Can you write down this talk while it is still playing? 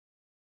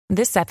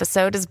This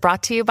episode is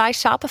brought to you by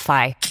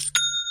Shopify.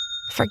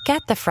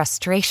 Forget the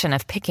frustration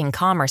of picking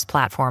commerce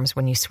platforms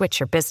when you switch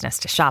your business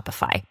to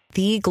Shopify,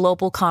 the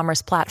global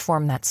commerce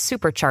platform that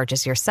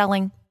supercharges your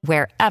selling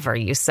wherever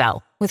you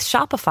sell. With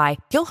Shopify,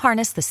 you'll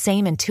harness the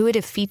same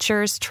intuitive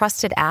features,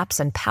 trusted apps,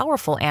 and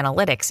powerful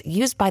analytics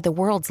used by the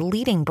world's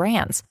leading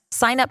brands.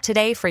 Sign up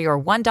today for your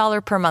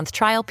 $1 per month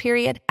trial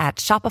period at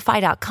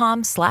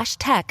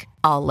shopify.com/tech,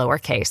 all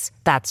lowercase.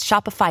 That's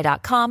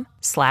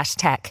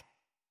shopify.com/tech.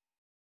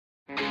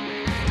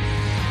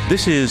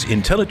 This is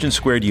Intelligence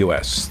Squared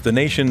US, the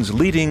nation's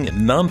leading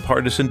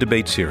nonpartisan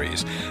debate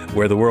series,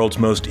 where the world's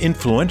most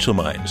influential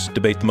minds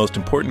debate the most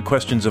important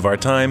questions of our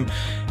time,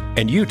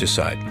 and you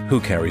decide who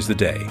carries the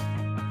day.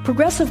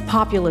 Progressive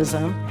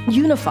populism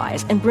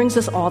unifies and brings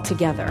us all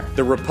together.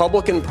 The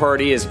Republican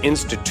Party is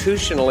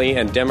institutionally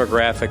and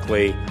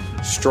demographically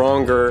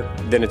stronger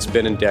than it's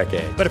been in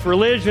decades. But if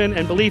religion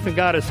and belief in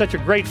God is such a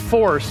great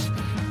force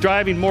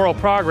driving moral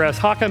progress,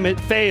 how come it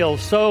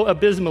fails so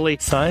abysmally?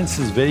 Science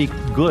is very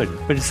good,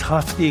 but it's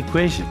half the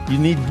equation. You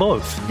need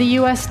both. The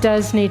U.S.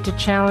 does need to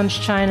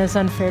challenge China's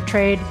unfair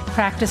trade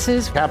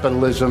practices.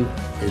 Capitalism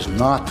is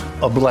not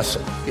a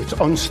blessing. It's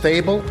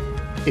unstable,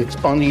 it's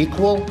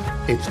unequal,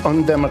 it's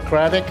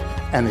undemocratic,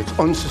 and it's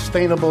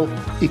unsustainable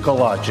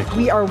ecologically.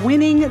 We are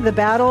winning the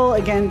battle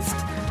against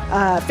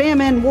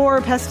famine, war,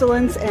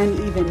 pestilence, and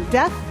even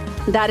death.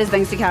 That is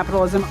thanks to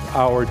capitalism.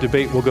 Our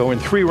debate will go in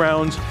 3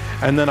 rounds,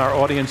 and then our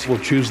audience will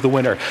choose the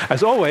winner.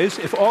 As always,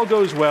 if all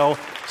goes well,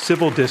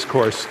 civil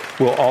discourse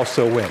will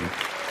also win.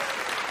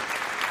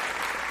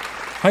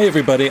 Hi,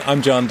 everybody.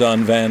 I'm John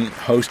Donvan,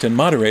 host and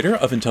moderator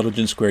of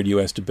Intelligence Squared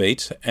US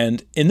Debates.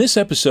 And in this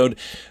episode,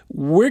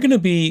 we're going to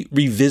be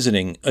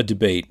revisiting a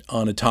debate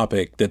on a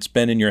topic that's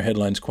been in your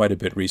headlines quite a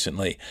bit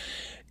recently.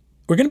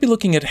 We're going to be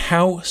looking at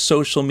how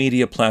social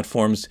media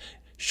platforms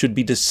should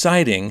be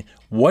deciding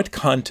what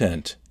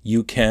content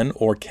you can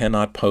or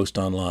cannot post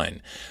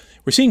online.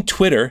 We're seeing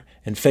Twitter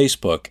and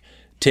Facebook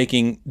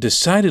taking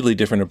decidedly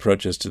different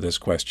approaches to this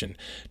question.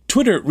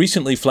 Twitter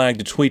recently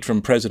flagged a tweet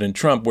from President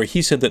Trump where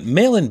he said that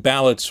mail-in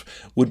ballots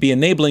would be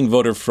enabling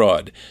voter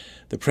fraud.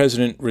 The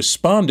president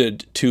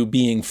responded to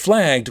being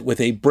flagged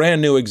with a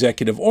brand new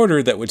executive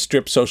order that would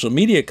strip social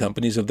media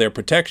companies of their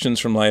protections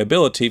from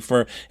liability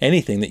for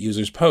anything that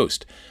users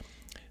post.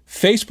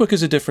 Facebook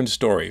is a different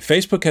story.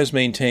 Facebook has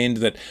maintained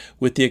that,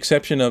 with the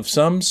exception of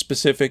some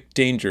specific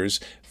dangers,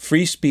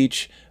 free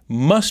speech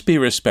must be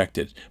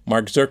respected.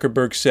 Mark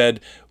Zuckerberg said,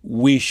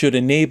 "We should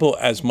enable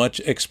as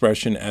much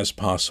expression as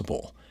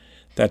possible."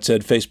 That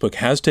said, Facebook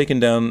has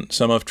taken down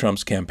some of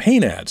Trump's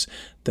campaign ads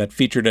that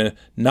featured a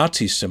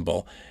Nazi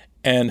symbol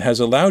and has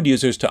allowed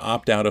users to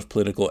opt out of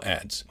political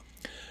ads.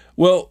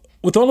 Well,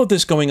 with all of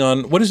this going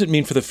on, what does it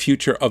mean for the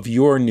future of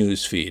your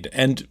news feed?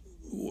 And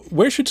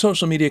where should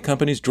social media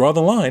companies draw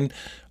the line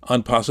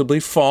on possibly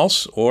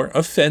false or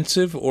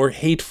offensive or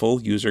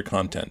hateful user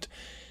content?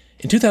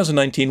 In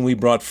 2019, we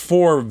brought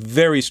 4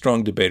 very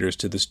strong debaters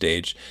to the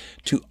stage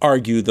to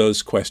argue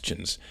those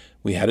questions.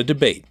 We had a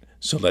debate,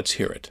 so let's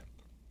hear it.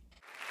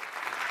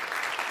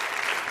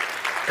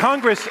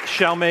 Congress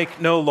shall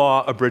make no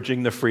law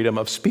abridging the freedom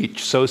of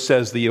speech, so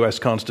says the U.S.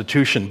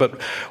 Constitution.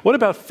 But what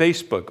about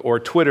Facebook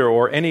or Twitter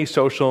or any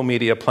social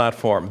media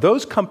platform?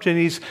 Those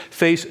companies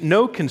face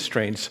no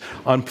constraints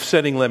on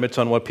setting limits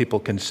on what people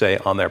can say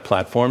on their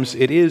platforms.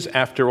 It is,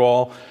 after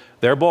all,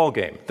 their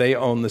ballgame. They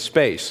own the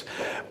space.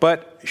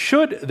 But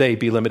should they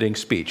be limiting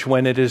speech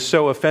when it is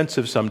so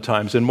offensive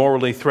sometimes and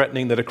morally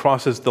threatening that it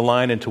crosses the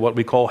line into what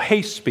we call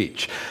hate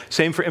speech?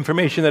 Same for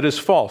information that is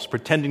false,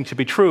 pretending to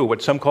be true,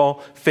 what some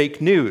call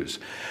fake news.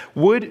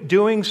 Would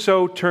doing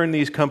so turn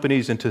these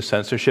companies into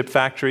censorship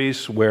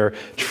factories where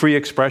free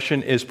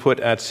expression is put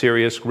at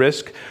serious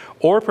risk?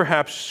 Or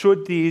perhaps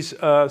should these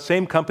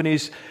same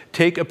companies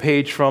take a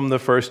page from the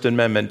First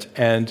Amendment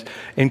and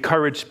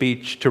encourage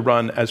speech to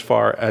run as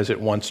far as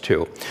it wants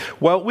to?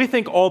 Well, we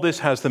think all this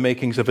has the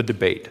makings of a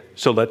debate,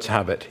 so let's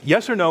have it.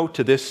 Yes or no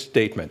to this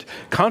statement: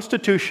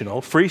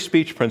 constitutional free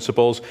speech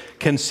principles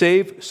can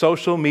save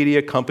social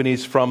media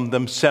companies from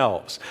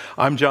themselves.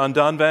 I'm John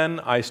Donvan.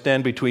 I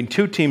stand between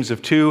 2 teams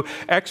of 2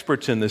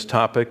 experts in this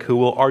topic who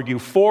will argue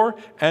for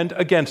and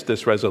against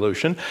this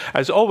resolution.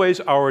 As always,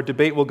 our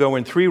debate will go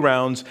in 3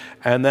 rounds,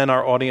 and then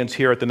our audience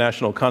here at the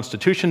National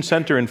Constitution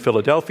Center in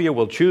Philadelphia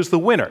will choose the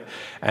winner.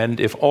 And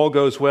if all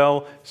goes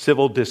well,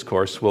 civil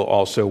discourse will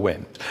also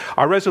win.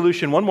 Our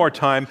resolution, one more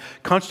time: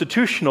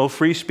 constitutional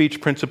free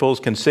speech principles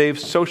can save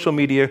social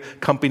media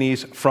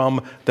companies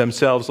from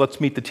themselves.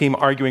 Let's meet the team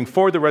arguing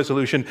for the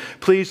resolution.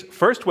 Please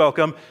first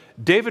welcome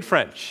David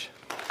French.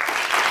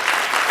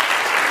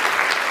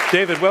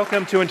 David,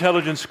 welcome to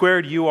Intelligence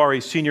Squared. You are a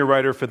senior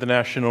writer for the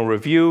National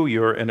Review.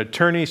 You're an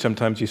attorney.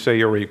 Sometimes you say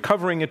you're a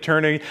recovering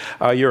attorney.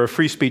 You're a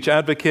free speech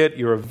advocate.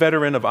 You're a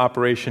veteran of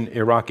Operation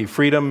Iraqi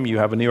Freedom. You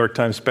have a New York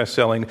Times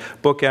bestselling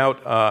book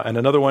out and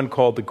another one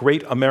called The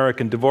Great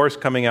American Divorce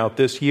coming out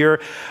this year.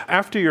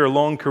 After your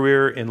long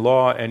career in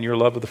law and your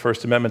love of the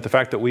First Amendment, the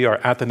fact that we are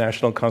at the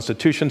National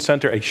Constitution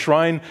Center, a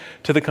shrine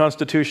to the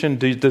Constitution,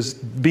 does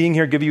being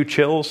here give you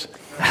chills?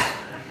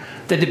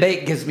 The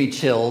debate gives me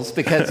chills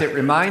because it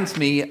reminds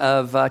me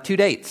of two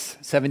dates.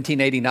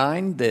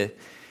 1789, the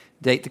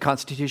date the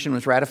Constitution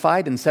was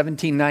ratified, and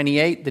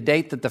 1798, the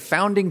date that the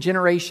founding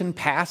generation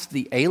passed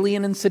the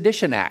Alien and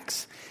Sedition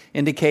Acts,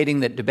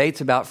 indicating that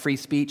debates about free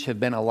speech have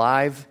been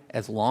alive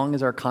as long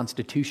as our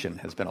Constitution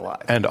has been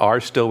alive. And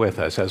are still with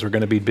us, as we're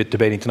going to be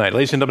debating tonight.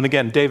 Ladies and gentlemen,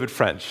 again, David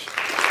French.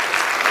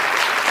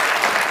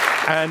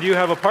 And you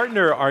have a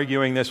partner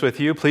arguing this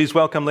with you. Please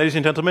welcome, ladies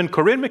and gentlemen,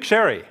 Corinne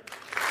McSherry.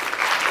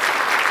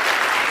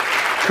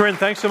 Corinne,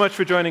 thanks so much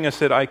for joining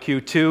us at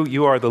IQ2.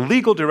 You are the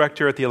legal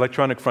director at the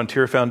Electronic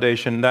Frontier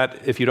Foundation. That,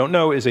 if you don't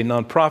know, is a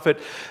nonprofit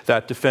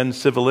that defends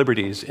civil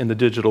liberties in the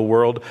digital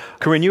world.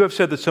 Corinne, you have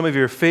said that some of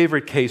your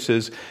favorite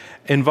cases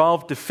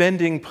involve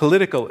defending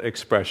political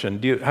expression.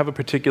 Do you have a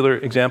particular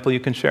example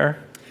you can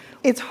share?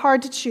 It's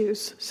hard to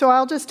choose. So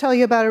I'll just tell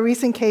you about a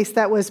recent case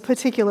that was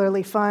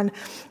particularly fun.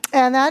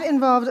 And that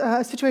involved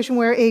a situation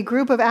where a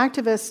group of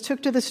activists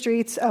took to the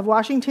streets of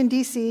Washington,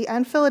 D.C.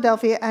 and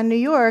Philadelphia and New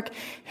York,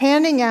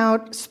 handing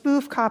out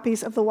spoof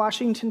copies of the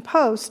Washington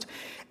Post,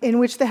 in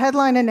which the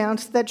headline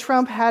announced that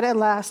Trump had at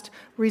last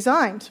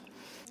resigned.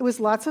 It was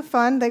lots of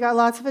fun. They got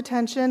lots of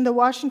attention. The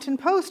Washington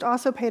Post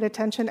also paid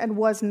attention and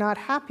was not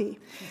happy.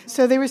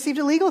 So they received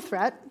a legal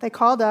threat. They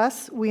called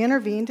us. We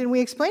intervened, and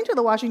we explained to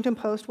the Washington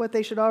Post what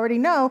they should already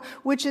know,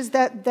 which is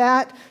that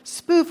that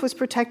spoof was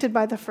protected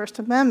by the First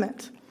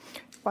Amendment.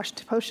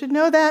 Washington Post should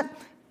know that.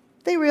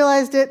 They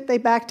realized it. They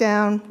backed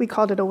down. We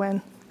called it a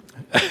win.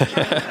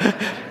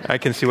 I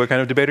can see what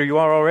kind of debater you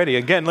are already.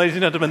 Again, ladies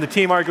and gentlemen, the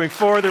team arguing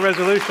for the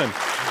resolution.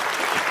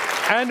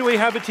 And we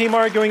have a team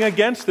arguing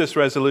against this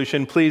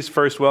resolution. Please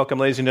first welcome,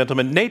 ladies and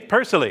gentlemen, Nate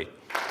Persily.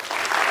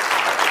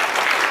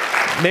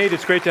 Nate,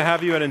 it's great to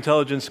have you at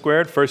Intelligence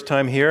Squared. First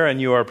time here,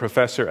 and you are a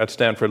professor at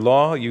Stanford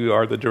Law. You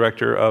are the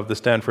director of the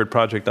Stanford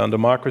Project on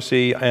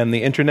Democracy and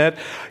the Internet.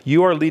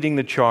 You are leading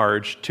the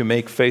charge to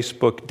make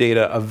Facebook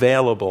data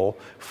available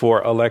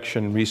for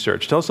election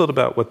research. Tell us a little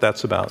about what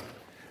that's about.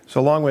 So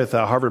along with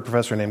a Harvard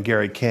professor named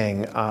Gary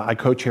King, I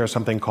co-chair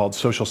something called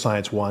Social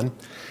Science One.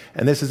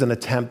 And this is an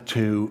attempt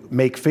to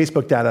make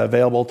Facebook data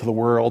available to the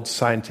world's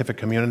scientific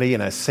community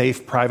in a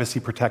safe,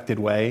 privacy-protected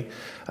way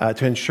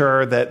to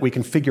ensure that we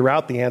can figure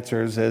out the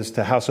answers as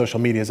to how social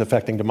media is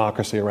affecting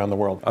democracy around the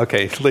world.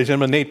 Okay, ladies and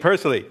gentlemen, Nate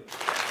Persily.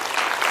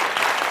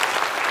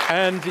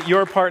 And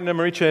your partner,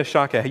 Marietje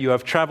Schaake, you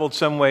have traveled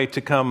some way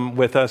to come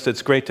with us.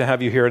 It's great to have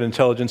you here at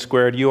Intelligence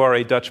Squared. You are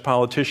a Dutch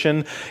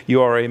politician.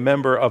 You are a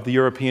member of the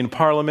European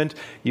Parliament.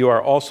 You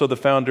are also the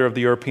founder of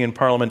the European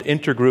Parliament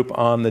Intergroup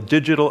on the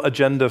Digital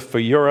Agenda for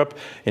Europe.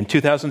 In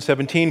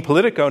 2017,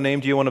 Politico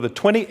named you one of the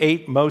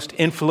 28 most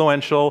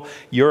influential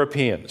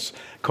Europeans,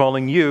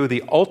 calling you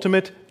the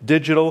ultimate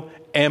digital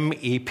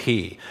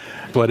MEP.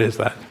 What is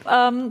that?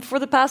 For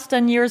the past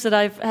 10 years that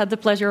I've had the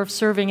pleasure of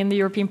serving in the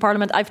European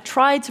Parliament, I've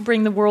tried to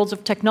bring the worlds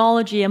of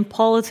technology and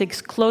politics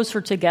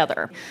closer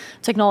together.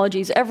 Technology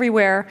is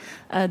everywhere.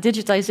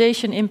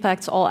 Digitization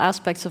impacts all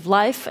aspects of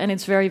life, and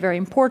it's very, very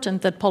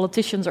important that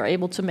politicians are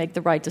able to make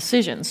the right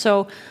decisions.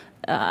 So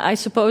I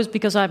suppose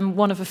because I'm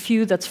one of a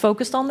few that's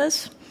focused on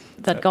this,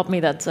 that got me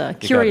that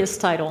curious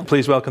title.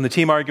 Please welcome the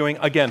team arguing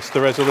against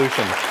the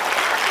resolution.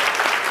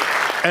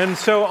 And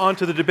so on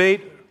to the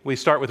debate. We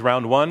start with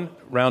round one.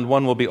 Round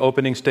one will be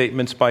opening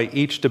statements by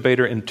each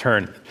debater in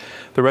turn.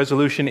 The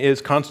resolution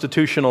is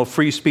constitutional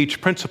free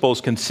speech principles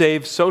can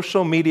save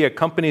social media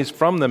companies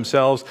from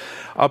themselves.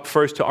 Up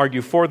first to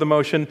argue for the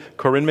motion,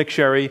 Corinne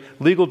McSherry,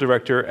 legal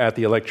director at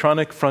the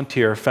Electronic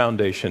Frontier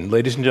Foundation.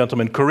 Ladies and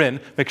gentlemen, Corinne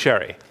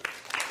McSherry.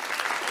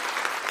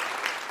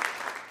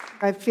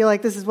 I feel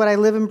like this is what I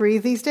live and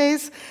breathe these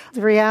days.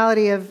 The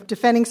reality of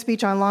defending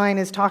speech online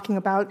is talking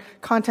about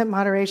content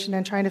moderation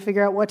and trying to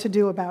figure out what to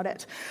do about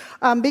it.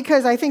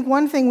 Because I think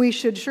one thing we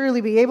should surely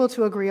be able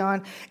to agree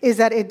on is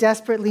that it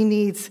desperately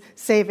needs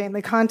saving.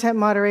 The content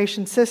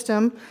moderation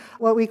system,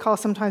 what we call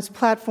sometimes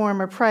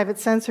platform or private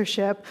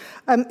censorship,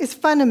 is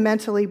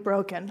fundamentally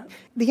broken.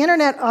 The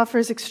internet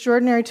offers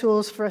extraordinary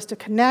tools for us to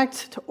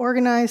connect, to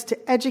organize, to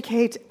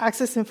educate, to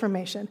access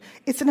information.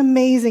 It's an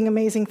amazing,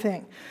 amazing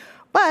thing.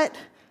 But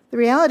the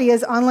reality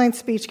is online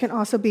speech can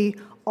also be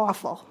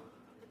awful,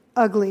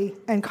 ugly,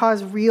 and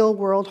cause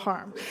real-world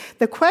harm.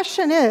 The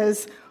question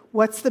is,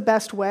 what's the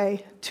best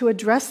way to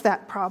address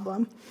that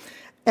problem?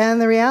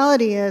 And the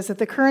reality is that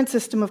the current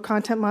system of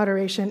content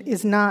moderation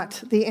is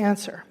not the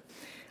answer.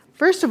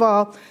 First of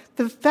all,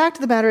 the fact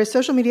of the matter is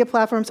social media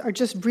platforms are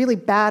just really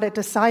bad at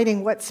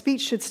deciding what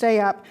speech should stay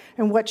up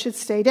and what should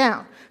stay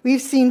down.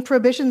 We've seen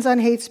prohibitions on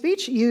hate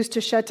speech used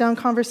to shut down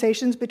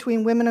conversations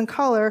between women of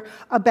color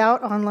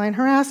about online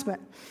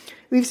harassment.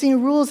 We've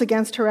seen rules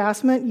against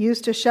harassment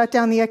used to shut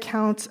down the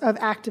accounts of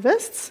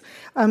activists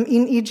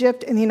in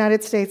Egypt, in the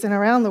United States, and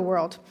around the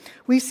world.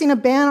 We've seen a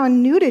ban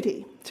on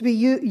nudity to be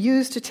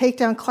used to take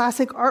down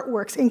classic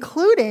artworks,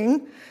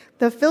 including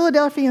the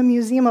Philadelphia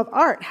Museum of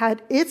Art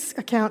had its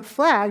account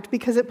flagged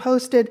because it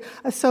posted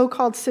a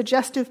so-called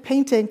suggestive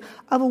painting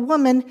of a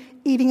woman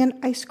eating an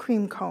ice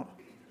cream cone.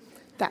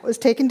 That was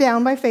taken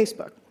down by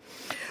Facebook.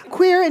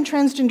 Queer and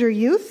transgender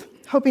youth,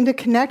 hoping to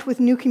connect with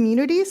new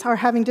communities are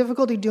having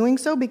difficulty doing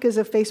so because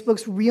of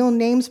Facebook's real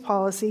names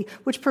policy,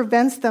 which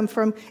prevents them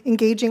from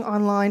engaging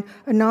online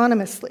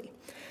anonymously.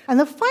 And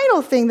the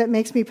final thing that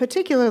makes me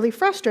particularly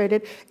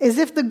frustrated is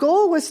if the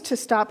goal was to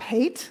stop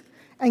hate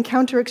and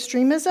counter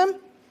extremism,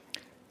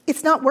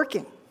 it's not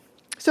working.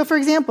 So, for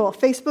example,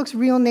 Facebook's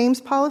real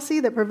names policy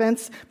that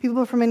prevents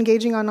people from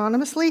engaging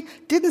anonymously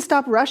didn't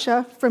stop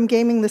Russia from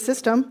gaming the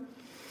system.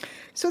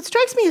 So it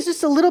strikes me as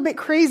just a little bit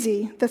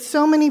crazy that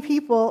so many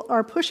people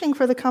are pushing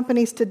for the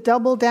companies to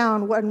double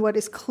down on what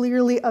is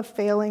clearly a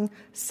failing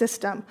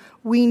system.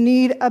 We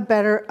need a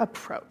better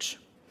approach.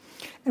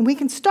 And we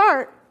can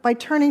start by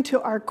turning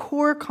to our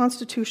core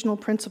constitutional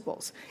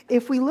principles.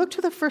 If we look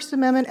to the First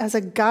Amendment as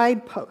a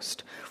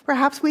guidepost,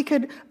 perhaps we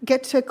could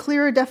get to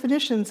clearer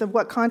definitions of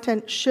what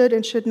content should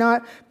and should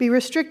not be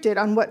restricted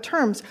on what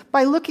terms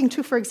by looking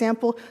to, for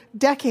example,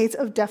 decades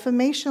of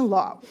defamation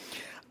law.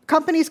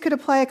 Companies could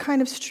apply a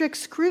kind of strict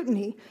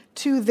scrutiny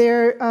to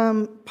their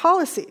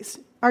policies.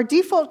 Our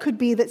default could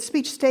be that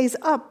speech stays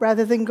up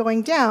rather than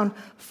going down,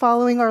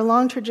 following our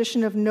long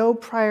tradition of no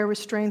prior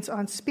restraints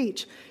on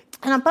speech.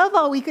 And above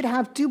all, we could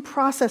have due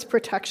process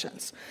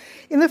protections.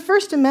 In the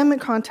First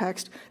Amendment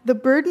context, the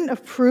burden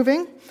of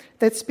proving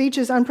that speech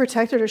is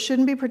unprotected or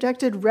shouldn't be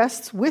protected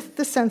rests with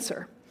the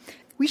censor.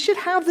 We should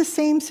have the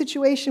same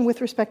situation with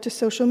respect to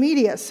social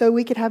media, so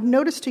we could have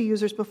notice to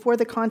users before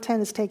the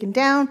content is taken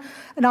down,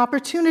 an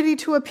opportunity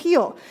to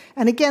appeal.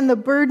 And again, the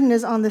burden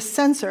is on the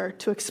censor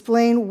to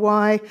explain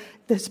why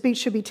the speech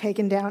should be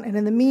taken down. And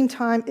in the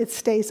meantime, it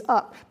stays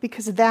up,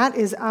 because that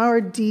is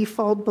our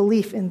default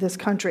belief in this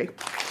country.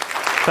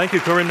 Thank you,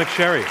 Corinne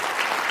McSherry.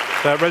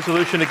 That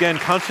resolution, again,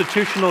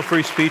 constitutional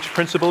free speech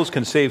principles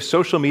can save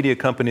social media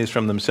companies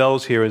from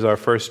themselves. Here is our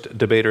first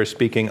debater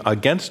speaking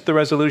against the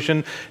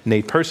resolution,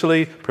 Nate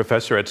Persily,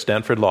 professor at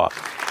Stanford Law.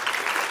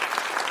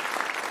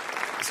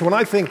 So when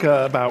I think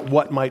about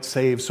what might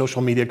save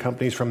social media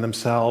companies from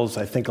themselves,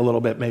 I think a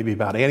little bit maybe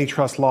about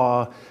antitrust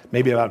law,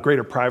 maybe about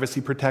greater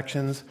privacy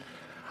protections.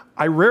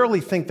 I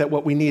rarely think that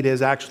what we need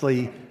is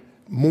actually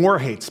more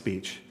hate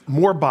speech,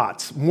 more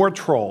bots, more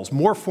trolls,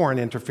 more foreign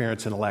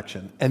interference in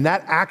election. And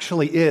that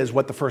actually is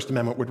what the First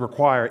Amendment would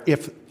require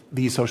if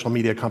these social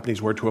media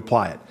companies were to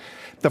apply it.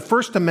 The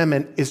First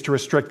Amendment is to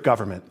restrict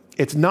government.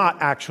 It's not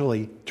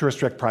actually to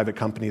restrict private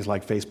companies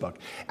like Facebook.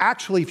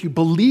 Actually, if you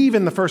believe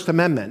in the First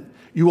Amendment,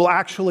 you will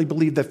actually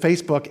believe that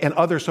Facebook and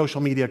other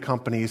social media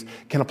companies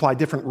can apply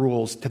different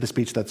rules to the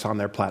speech that's on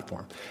their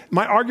platform.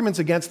 My arguments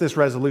against this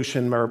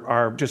resolution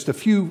are just a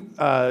few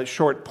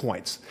short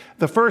points.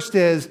 The first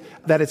is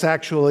that it's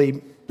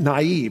actually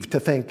naive to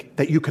think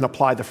that you can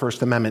apply the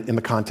First Amendment in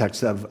the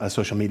context of a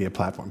social media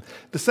platform.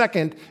 The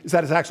second is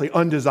that it's actually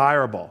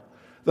undesirable.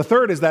 The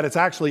third is that it's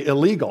actually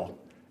illegal.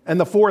 And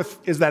the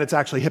fourth is that it's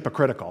actually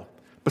hypocritical.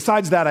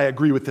 Besides that, I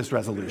agree with this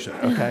resolution,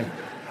 okay?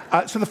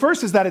 So the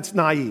first is that it's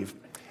naive.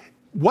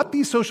 What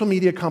these social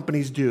media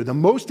companies do, the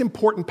most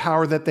important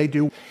power that they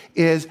do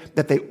is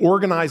that they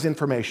organize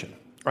information,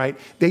 right?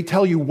 They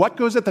tell you what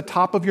goes at the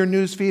top of your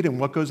newsfeed and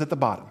what goes at the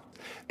bottom.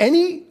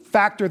 Any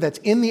factor that's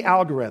in the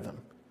algorithm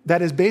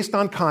that is based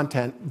on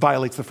content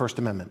violates the First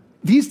Amendment.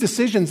 These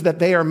decisions that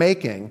they are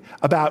making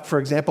about, for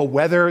example,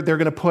 whether they're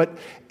going to put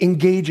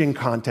engaging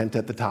content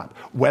at the top,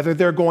 whether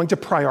they're going to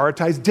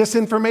prioritize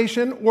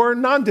disinformation or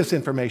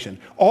non-disinformation,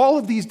 all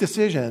of these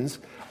decisions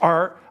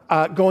are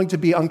going to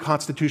be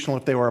unconstitutional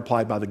if they were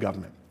applied by the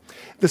government.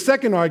 The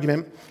second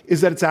argument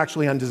is that it's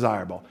actually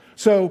undesirable.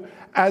 So,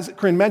 as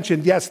Corinne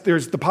mentioned, yes,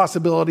 there's the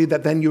possibility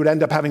that then you would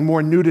end up having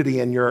more nudity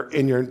in your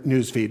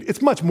newsfeed.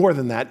 It's much more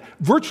than that.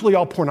 Virtually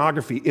all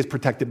pornography is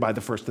protected by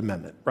the First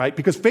Amendment, right?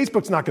 Because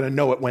Facebook's not going to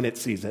know it when it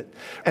sees it.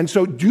 And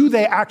so do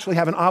they actually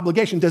have an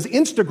obligation? Does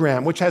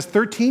Instagram, which has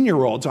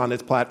 13-year-olds on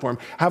its platform,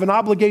 have an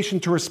obligation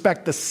to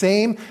respect the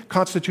same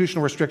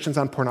constitutional restrictions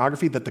on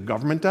pornography that the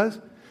government does?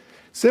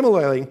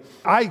 Similarly,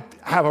 I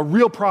have a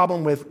real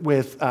problem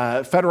with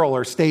federal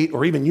or state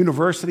or even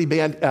university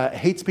banned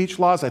hate speech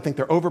laws. I think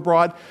they're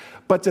overbroad.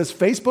 But does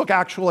Facebook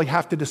actually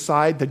have to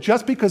decide that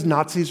just because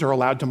Nazis are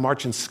allowed to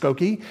march in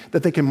Skokie,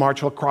 that they can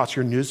march across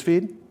your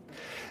newsfeed?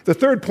 The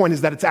third point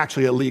is that it's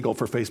actually illegal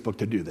for Facebook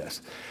to do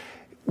this.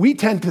 We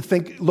tend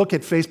to look at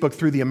Facebook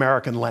through the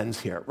American lens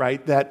here,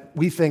 right? That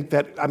we think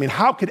that,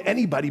 how could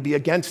anybody be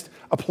against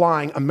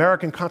applying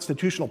American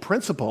constitutional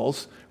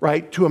principles,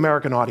 right, to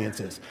American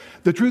audiences?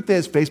 The truth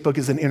is, Facebook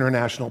is an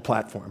international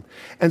platform.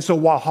 And so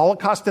while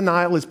Holocaust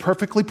denial is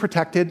perfectly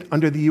protected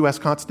under the U.S.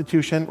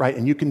 Constitution, right,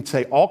 and you can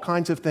say all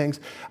kinds of things,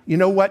 you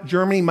know what?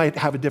 Germany might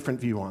have a different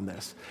view on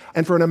this.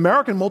 And for an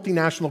American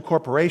multinational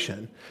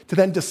corporation to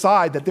then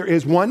decide that there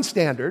is one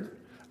standard,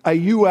 a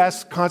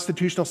U.S.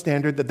 constitutional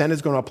standard that then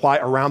is going to apply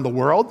around the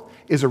world,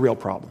 is a real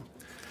problem.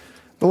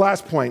 The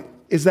last point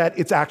is that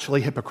it's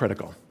actually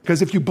hypocritical.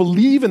 Because if you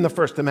believe in the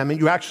First Amendment,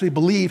 you actually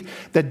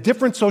believe that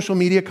different social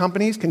media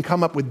companies can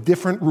come up with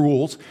different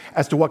rules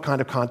as to what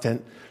kind of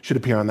content should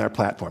appear on their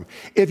platform.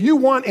 If you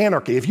want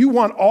anarchy, if you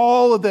want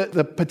all of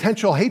the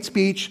potential hate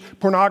speech,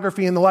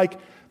 pornography, and the like,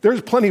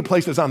 there's plenty of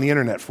places on the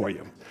internet for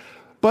you.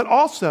 But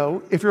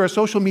also, if you're a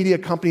social media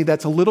company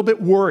that's a little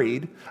bit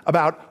worried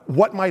about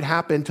what might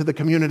happen to the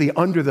community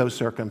under those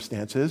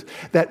circumstances,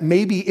 that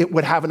maybe it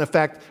would have an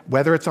effect,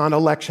 whether it's on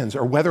elections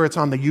or whether it's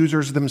on the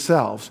users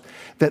themselves,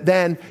 that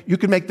then you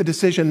can make the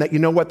decision that, you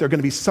know what, there are going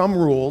to be some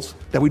rules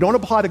that we don't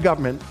apply to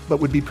government, but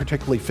would be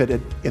particularly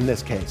fitted in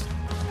this case.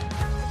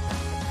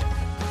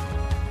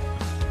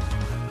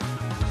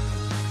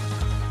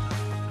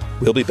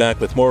 We'll be back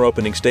with more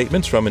opening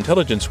statements from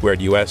Intelligence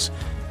Squared US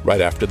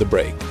right after the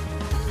break.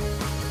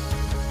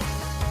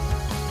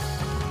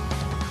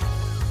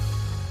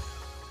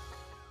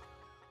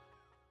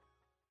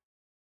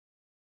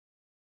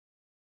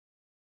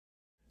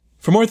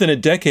 For more than a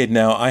decade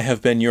now, I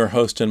have been your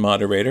host and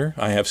moderator.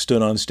 I have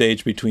stood on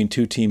stage between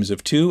two teams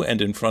of two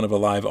and in front of a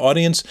live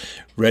audience,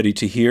 ready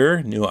to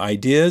hear new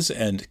ideas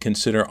and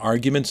consider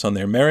arguments on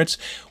their merits,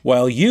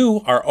 while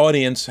you, our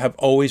audience, have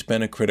always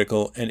been a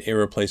critical and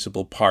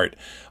irreplaceable part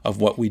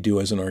of what we do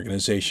as an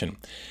organization.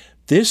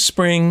 This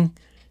spring,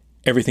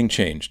 everything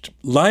changed.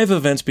 Live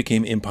events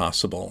became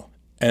impossible.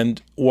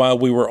 And while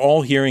we were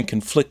all hearing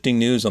conflicting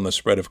news on the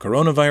spread of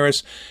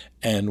coronavirus,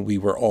 and we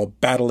were all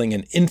battling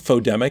an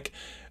infodemic,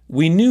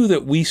 we knew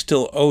that we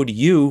still owed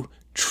you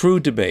true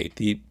debate,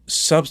 the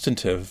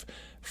substantive,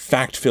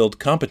 fact-filled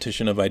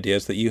competition of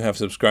ideas that you have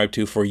subscribed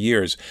to for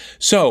years.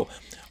 So,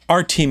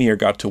 our team here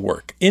got to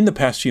work. In the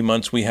past few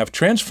months, we have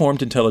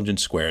transformed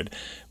Intelligence Squared.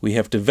 We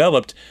have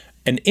developed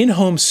an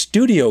in-home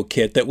studio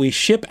kit that we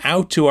ship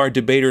out to our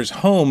debaters'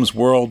 homes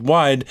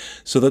worldwide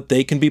so that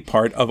they can be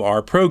part of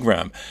our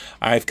program.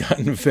 I've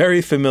gotten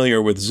very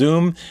familiar with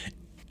Zoom,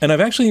 and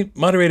I've actually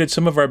moderated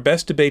some of our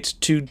best debates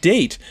to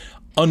date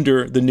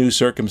under the new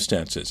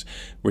circumstances.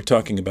 We're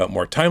talking about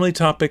more timely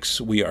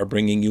topics, we are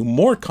bringing you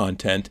more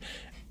content,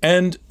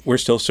 and we're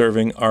still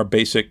serving our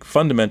basic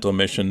fundamental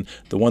mission,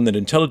 the one that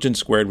Intelligence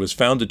Squared was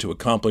founded to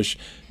accomplish,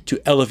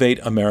 to elevate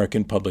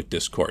American public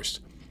discourse.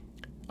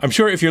 I'm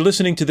sure if you're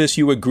listening to this,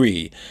 you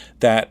agree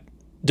that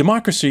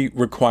democracy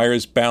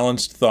requires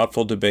balanced,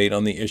 thoughtful debate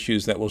on the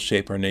issues that will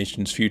shape our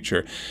nation's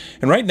future.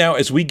 And right now,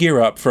 as we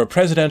gear up for a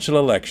presidential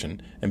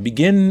election and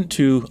begin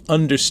to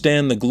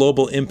understand the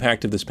global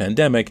impact of this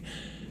pandemic,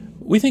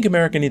 we think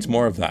America needs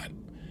more of that.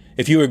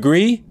 If you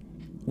agree,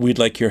 we'd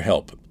like your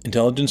help.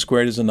 Intelligence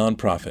Squared is a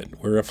nonprofit.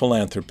 We're a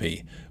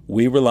philanthropy.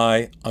 We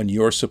rely on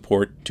your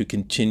support to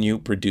continue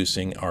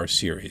producing our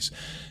series.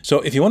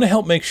 So if you want to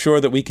help make sure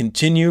that we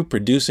continue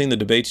producing the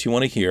debates you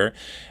want to hear,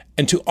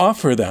 and to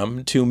offer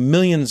them to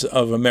millions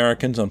of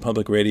Americans on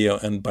public radio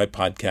and by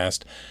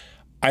podcast,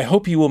 I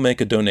hope you will make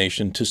a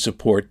donation to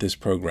support this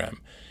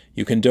program.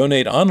 You can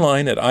donate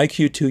online at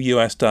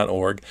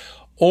iq2us.org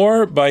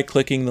or by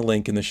clicking the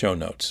link in the show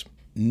notes.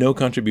 No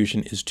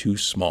contribution is too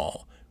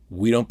small.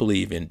 We don't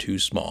believe in too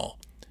small.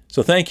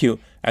 So thank you,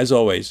 as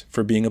always,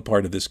 for being a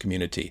part of this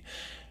community.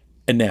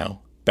 And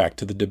now, back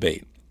to the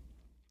debate.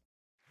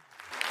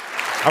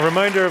 A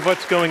reminder of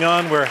what's going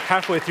on. We're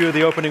halfway through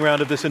the opening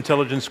round of this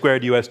Intelligence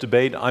Squared U.S.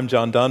 debate. I'm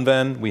John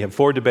Donvan. We have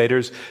 4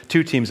 debaters,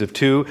 2 teams of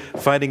 2,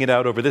 fighting it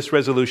out over this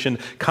resolution: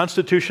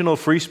 constitutional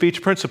free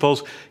speech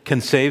principles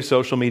can save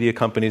social media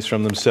companies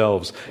from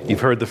themselves.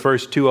 You've heard the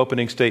first 2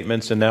 opening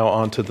statements, and now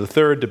on to the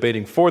third,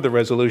 debating for the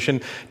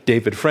resolution,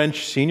 David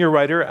French, senior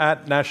writer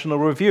at National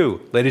Review.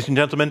 Ladies and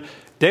gentlemen,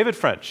 David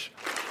French.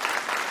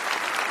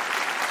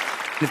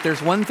 If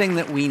there's one thing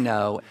that we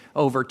know,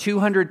 over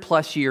 200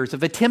 plus years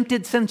of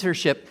attempted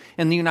censorship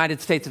in the United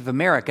States of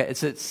America,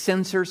 is that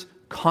censors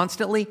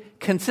constantly,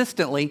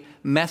 consistently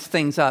mess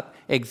things up,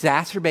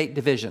 exacerbate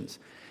divisions.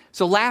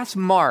 So last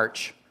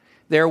March,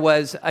 there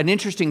was an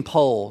interesting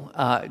poll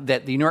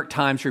that the New York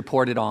Times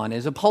reported on.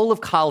 Is a poll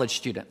of college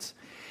students.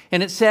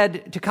 And it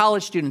said to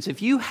college students,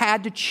 if you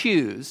had to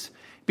choose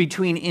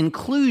between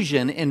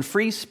inclusion and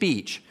free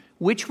speech,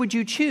 which would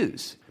you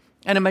choose?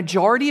 And a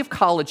majority of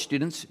college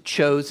students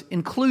chose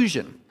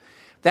inclusion.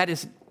 That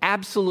is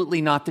absolutely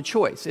not the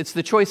choice. It's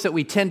the choice that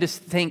we tend to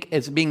think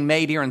is being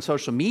made here on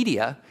social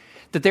media,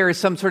 that there is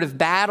some sort of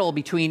battle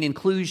between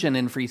inclusion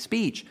and free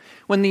speech,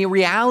 when the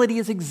reality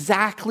is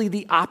exactly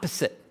the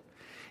opposite.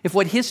 If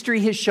what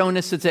history has shown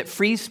us is that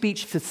free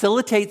speech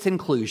facilitates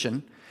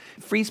inclusion,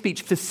 free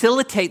speech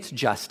facilitates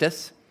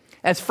justice,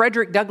 as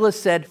Frederick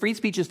Douglass said, free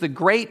speech is the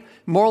great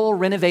moral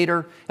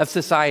renovator of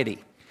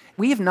society.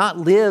 We have not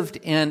lived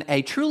in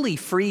a truly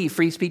free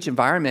speech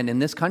environment in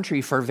this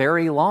country for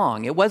very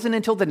long. It wasn't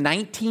until the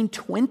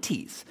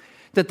 1920s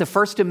that the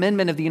First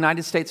Amendment of the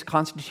United States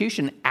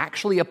Constitution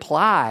actually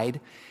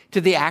applied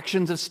to the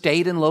actions of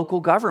state and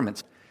local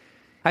governments.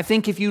 I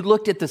think if you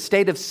looked at the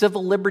state of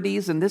civil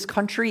liberties in this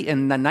country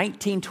in the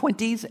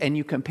 1920s and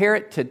you compare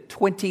it to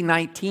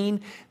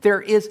 2019,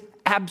 there is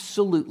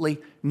absolutely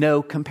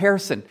no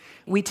comparison.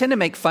 We tend to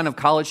make fun of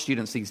college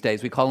students these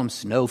days. We call them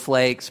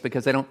snowflakes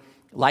because they don't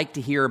like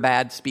to hear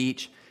bad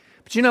speech.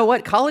 But you know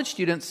what? College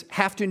students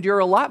have to endure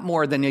a lot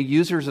more than the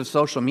users of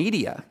social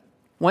media.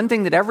 One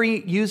thing that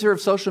every user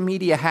of social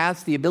media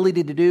has the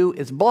ability to do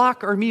is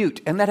block or mute,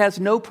 and that has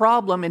no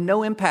problem and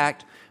no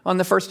impact on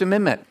the First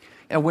Amendment.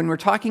 And when we're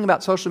talking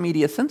about social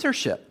media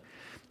censorship,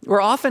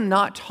 We're often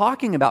not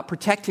talking about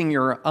protecting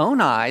your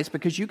own eyes,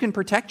 because you can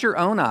protect your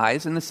own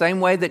eyes in the same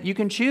way that you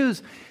can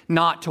choose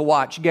not to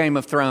watch Game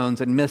of Thrones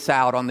and miss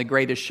out on the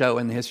greatest show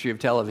in the history of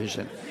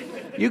television.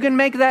 You can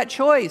make that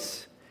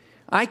choice.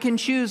 I can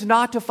choose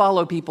not to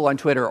follow people on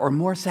Twitter, or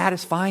more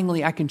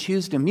satisfyingly, I can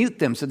choose to mute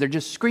them so they're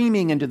just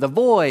screaming into the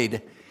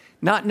void,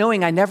 not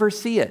knowing I never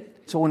see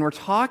it. So when we're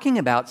talking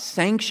about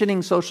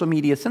sanctioning social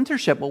media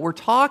censorship, what we're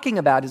talking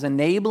about is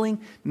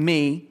enabling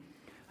me,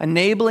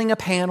 enabling a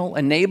panel,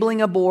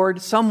 enabling a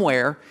board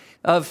somewhere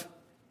of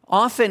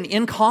often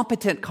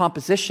incompetent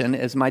composition,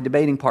 as my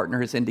debating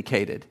partner has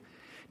indicated,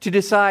 to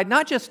decide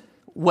not just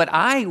what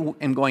I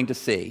am going to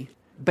see,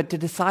 but to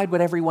decide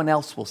what everyone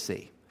else will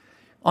see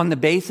on the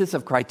basis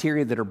of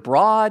criteria that are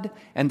broad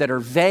and that are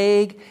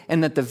vague,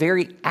 and that the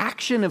very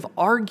action of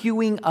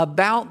arguing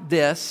about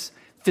this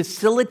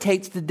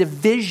facilitates the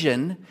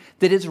division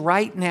that is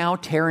right now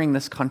tearing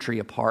this country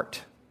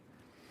apart.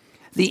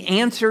 The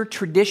answer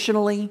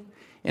traditionally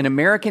in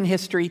American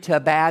history to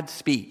bad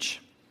speech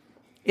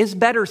is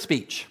better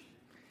speech.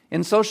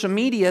 In social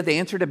media, the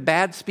answer to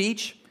bad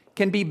speech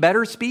can be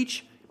better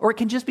speech, or it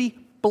can just be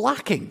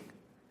blocking.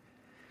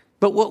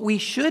 But what we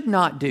should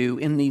not do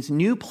in these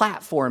new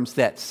platforms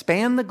that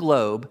span the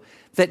globe,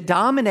 that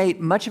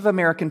dominate much of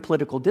American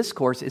political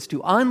discourse, is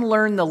to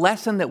unlearn the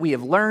lesson that we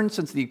have learned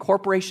since the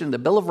incorporation of the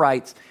Bill of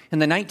Rights in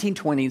the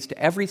 1920s to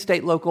every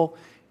state, local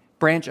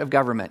branch of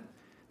government.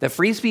 That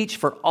free speech,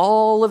 for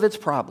all of its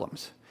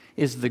problems,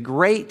 is the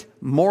great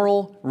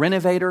moral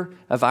renovator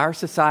of our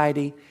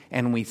society,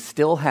 and we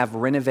still have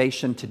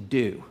renovation to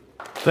do.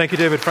 Thank you,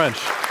 David French.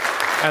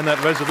 And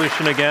that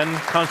resolution again,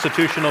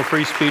 constitutional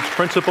free speech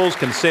principles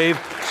can save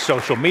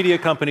social media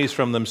companies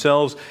from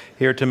themselves.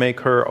 Here to make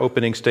her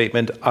opening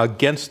statement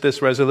against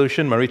this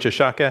resolution, Marietje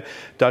Schaake,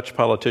 Dutch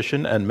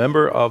politician and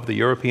member of the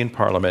European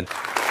Parliament.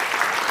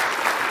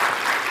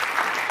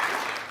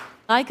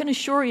 I can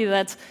assure you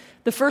that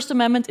the First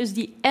Amendment is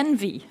the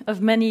envy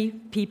of many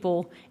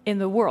people in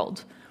the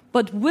world.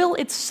 But will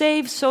it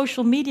save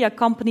social media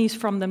companies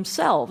from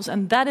themselves?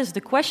 And that is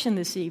the question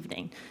this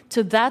evening.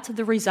 To that,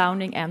 the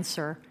resounding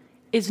answer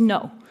is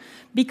no.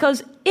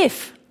 Because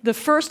if the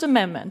First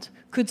Amendment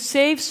could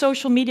save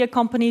social media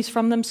companies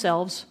from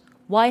themselves,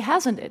 why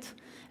hasn't it?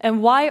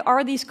 And why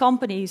are these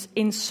companies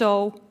in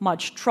so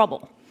much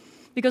trouble?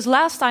 Because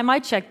last time I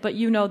checked, but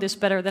you know this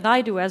better than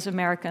I do as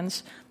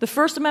Americans, the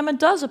First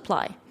Amendment does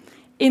apply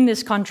in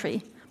this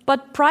country.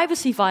 But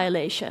privacy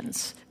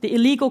violations, the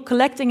illegal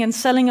collecting and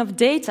selling of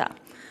data,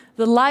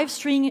 the live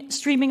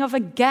streaming of a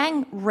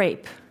gang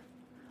rape,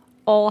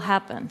 all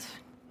happened.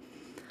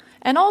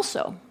 And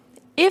also,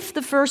 if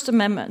the First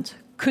Amendment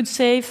could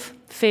save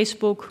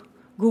Facebook,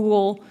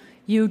 Google,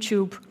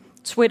 YouTube,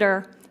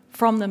 Twitter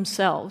from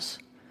themselves,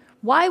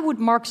 why would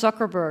Mark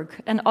Zuckerberg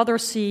and other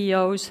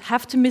CEOs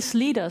have to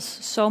mislead us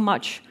so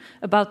much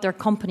about their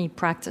company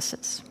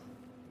practices?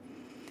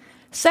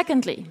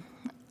 Secondly,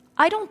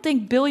 I don't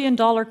think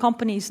billion-dollar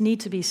companies need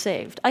to be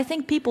saved. I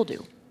think people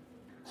do.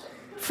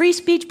 Free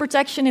speech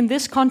protection in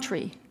this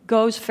country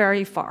goes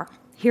very far.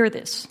 Hear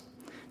this.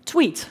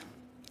 Tweet: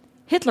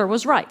 Hitler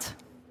was right.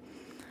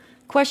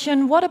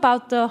 Question: what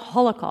about the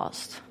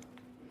Holocaust?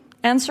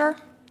 Answer: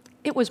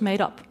 it was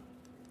made up.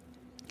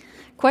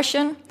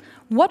 Question: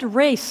 what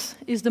race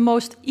is the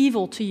most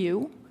evil to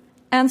you?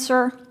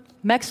 Answer: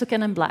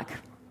 Mexican and black.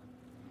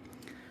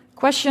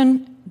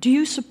 Question: do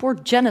you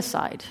support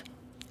genocide?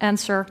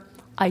 Answer: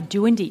 I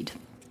do indeed.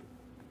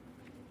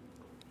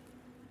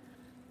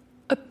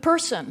 A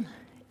person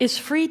is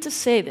free to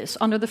say this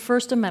under the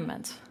First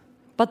Amendment,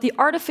 but the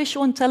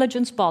artificial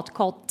intelligence bot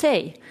called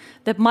Tay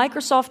that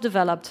Microsoft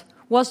developed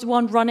was the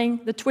one running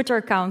the Twitter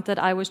account that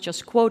I was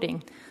just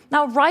quoting.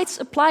 Now,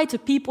 rights apply to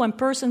people and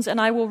persons, and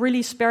I will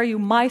really spare you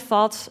my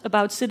thoughts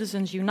about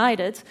Citizens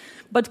United,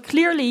 but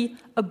clearly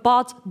a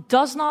bot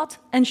does not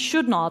and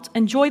should not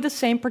enjoy the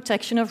same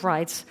protection of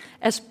rights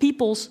as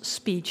people's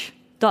speech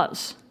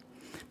does.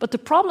 But the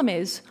problem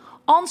is,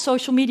 on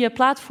social media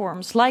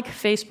platforms like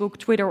Facebook,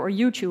 Twitter, or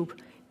YouTube,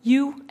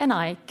 you and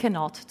I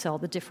cannot tell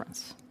the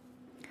difference.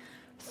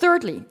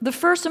 Thirdly, the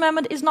First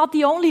Amendment is not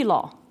the only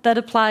law that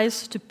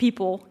applies to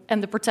people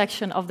and the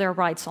protection of their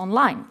rights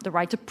online. The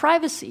right to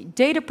privacy,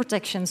 data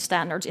protection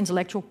standards,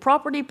 intellectual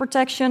property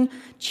protection,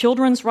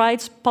 children's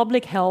rights,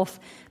 public health,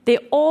 they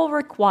all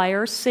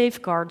require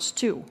safeguards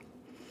too.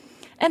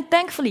 And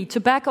thankfully,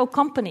 tobacco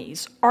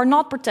companies are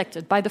not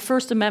protected by the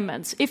First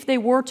Amendment if they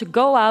were to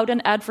go out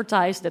and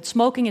advertise that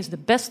smoking is the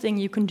best thing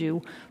you can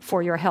do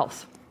for your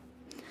health.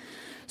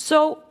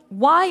 So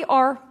why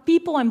are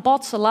people and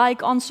bots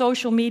alike on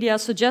social media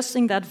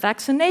suggesting that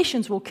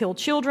vaccinations will kill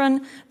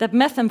children, that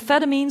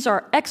methamphetamines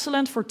are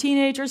excellent for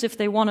teenagers if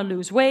they want to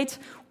lose weight,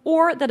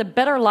 or that a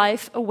better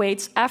life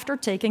awaits after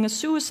taking a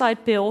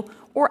suicide pill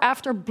or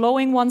after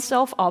blowing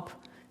oneself up,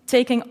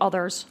 taking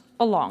others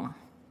along?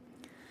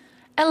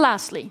 And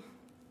lastly,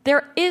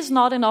 there is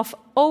not enough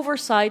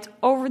oversight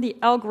over the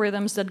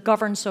algorithms that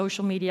govern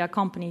social media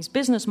companies'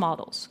 business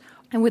models.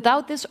 And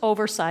without this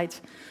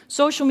oversight,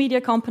 social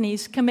media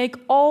companies can make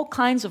all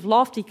kinds of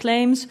lofty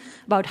claims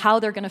about how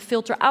they're going to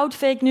filter out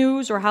fake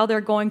news or how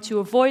they're going to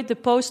avoid the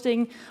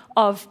posting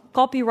of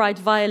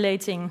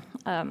copyright-violating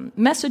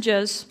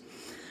messages.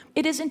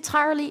 It is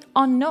entirely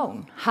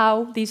unknown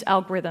how these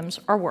algorithms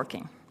are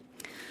working.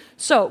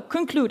 So,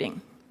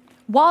 concluding,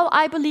 while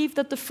I believe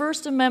that the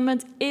First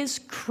Amendment is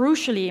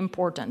crucially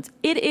important,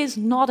 it is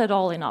not at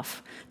all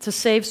enough to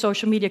save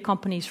social media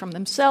companies from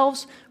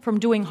themselves, from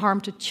doing harm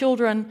to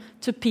children,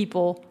 to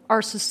people,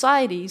 our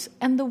societies,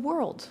 and the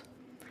world.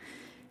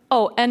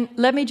 Oh, and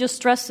let me just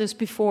stress this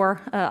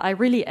before I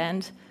really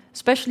end,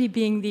 especially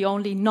being the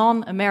only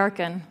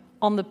non-American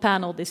on the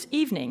panel this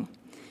evening.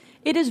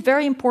 It is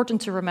very important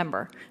to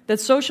remember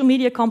that social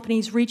media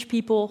companies reach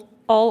people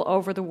all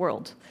over the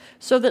world,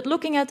 so that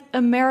looking at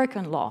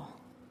American law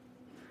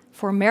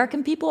for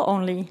American people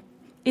only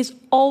is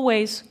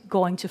always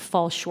going to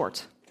fall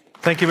short.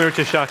 Thank you,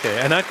 Marietje Schaake.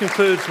 And that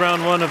concludes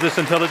round one of this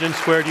Intelligence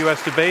Squared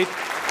U.S. debate,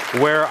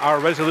 where our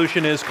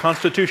resolution is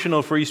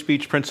constitutional free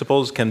speech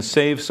principles can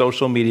save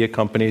social media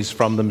companies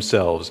from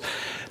themselves.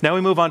 Now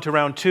we move on to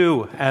round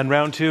two, and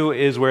round two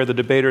is where the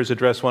debaters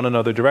address one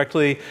another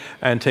directly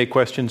and take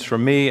questions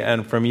from me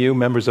and from you,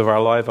 members of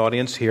our live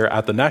audience here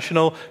at the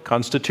National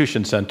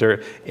Constitution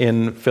Center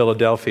in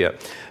Philadelphia.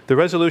 The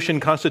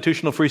resolution,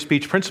 Constitutional Free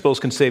Speech Principles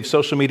Can Save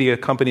Social Media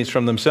Companies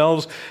from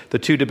Themselves. The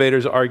two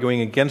debaters arguing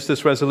against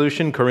this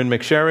resolution, Corinne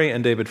McSherry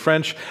and David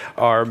French,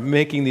 are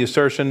making the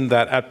assertion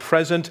that at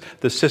present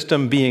the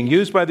system being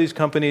used by these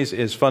companies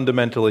is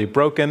fundamentally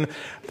broken.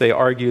 They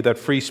argue that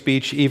free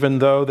speech, even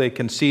though they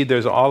concede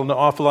there's an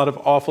awful lot of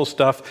awful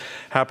stuff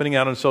happening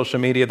out on social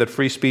media, that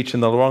free speech in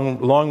the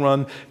long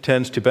run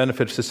tends to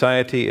benefit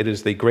society. It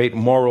is the great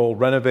moral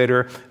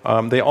renovator.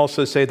 They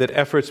also say that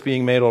efforts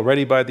being made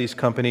already by these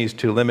companies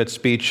to limit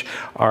speech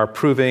are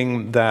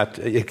proving that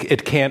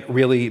it can't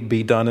really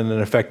be done in an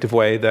effective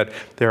way, that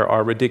there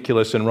are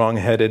ridiculous and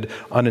wrong-headed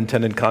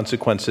unintended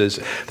consequences.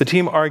 The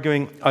team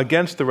arguing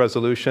against the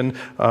resolution,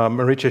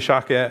 Marietje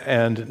Schaake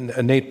and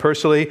Nate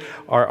Persily,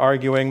 are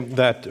arguing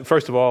that,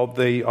 first of all,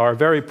 they are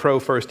very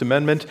pro-First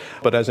Amendment,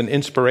 but as an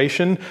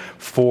inspiration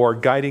for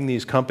guiding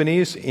these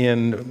companies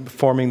in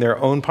forming their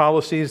own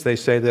policies, they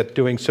say that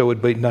doing so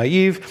would be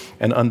naive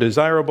and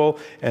undesirable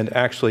and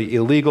actually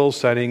illegal,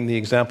 citing the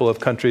example of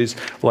countries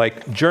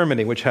like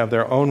Germany, which have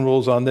their own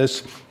rules on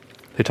this.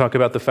 They talk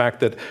about the fact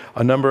that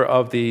a number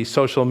of the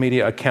social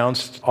media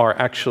accounts are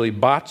actually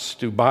bots.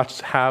 Do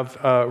bots have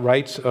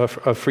rights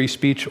of free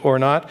speech or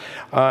not?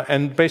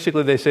 And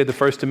basically they say the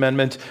First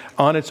Amendment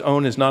on its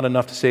own is not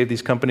enough to save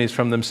these companies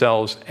from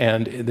themselves,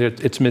 and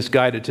it's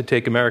misguided to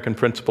take American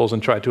principles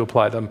and try to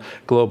apply them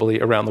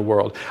globally around the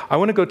world. I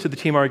want to go to the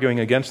team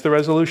arguing against the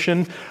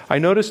resolution. I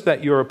noticed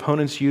that your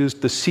opponents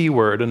used the C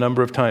word a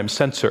number of times,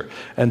 censor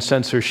and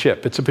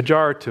censorship. It's a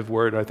pejorative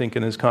word, I think,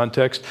 in this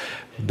context.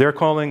 They're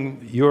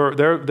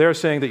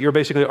saying that you're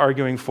basically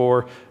arguing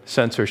for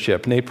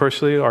censorship. Nate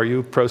Persily, are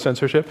you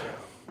pro-censorship?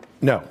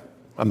 No,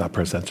 I'm not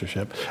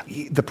pro-censorship.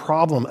 The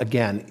problem,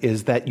 again,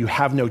 is that you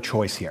have no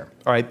choice here.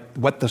 All right,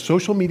 what the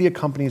social media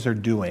companies are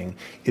doing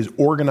is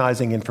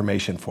organizing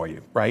information for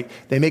you, right?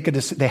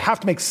 They have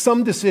to make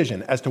some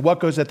decision as to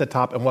what goes at the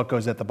top and what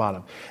goes at the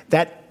bottom.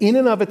 That in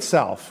and of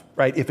itself,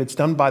 right, if it's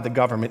done by the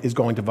government, is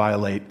going to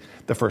violate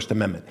the First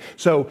Amendment.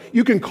 So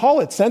you can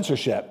call it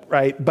censorship,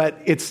 right, but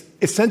it's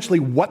essentially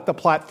what the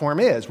platform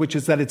is, which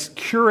is that it's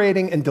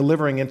curating and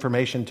delivering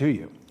information to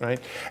you, right?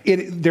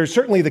 There's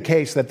certainly the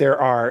case that there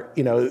are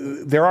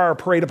a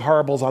parade of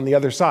horribles on the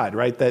other side,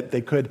 right, that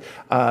they could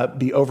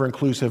be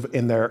over-inclusive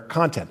in their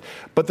content.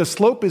 But the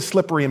slope is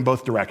slippery in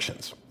both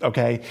directions,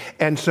 okay?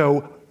 And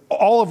so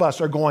all of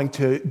us are going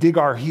to dig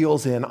our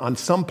heels in on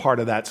some part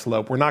of that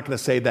slope. We're not going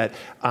to say that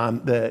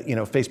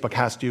Facebook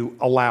has to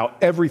allow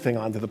everything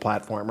onto the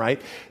platform,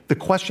 right? The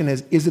question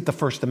is it the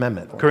First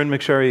Amendment? Corinne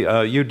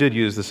McSherry, you did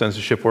use the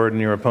censorship word,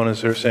 and your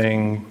opponents are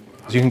saying,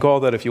 you can call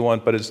that if you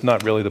want, but it's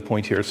not really the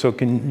point here. So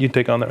can you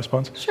take on that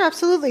response? Sure,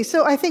 absolutely.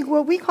 So I think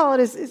what we call it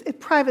is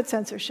private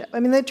censorship. I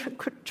mean, the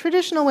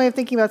traditional way of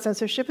thinking about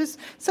censorship is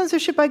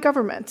censorship by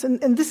governments,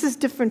 and this is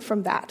different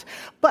from that.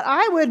 But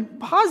I would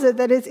posit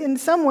that it's in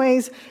some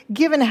ways,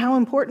 given how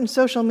important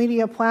social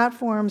media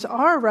platforms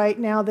are right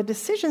now, the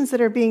decisions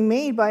that are being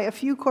made by a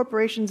few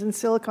corporations in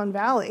Silicon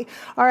Valley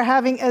are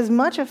having as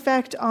much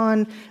effect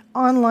on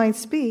online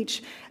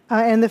speech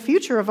and the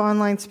future of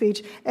online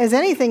speech as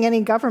anything any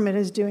government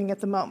is doing at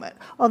the moment.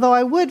 Although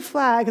I would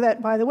flag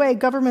that, by the way,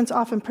 governments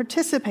often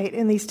participate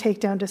in these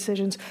takedown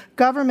decisions.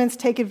 Governments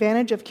take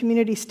advantage of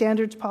community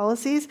standards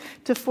policies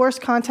to force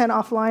content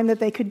offline that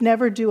they could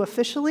never do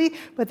officially,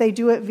 but they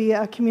do it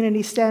via a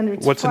community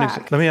standards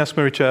flag. Let me ask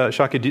Marietje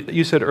Schaake,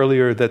 you said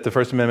earlier that the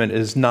First Amendment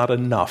is not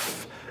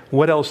enough.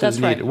 What else is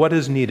needed? Right. What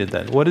is needed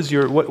then? What is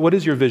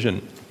your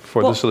vision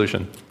for the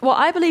solution? Well,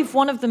 I believe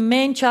one of the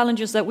main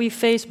challenges that we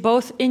face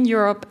both in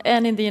Europe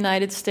and in the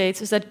United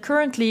States is that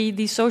currently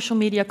the social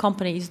media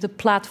companies, the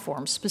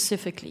platforms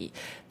specifically,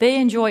 they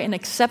enjoy an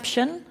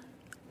exception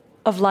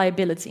of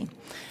liability.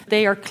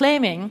 They are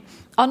claiming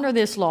under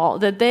this law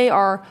that they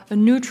are a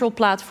neutral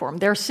platform.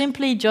 They're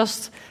simply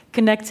just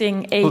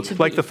connecting A to B.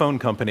 Like the phone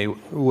company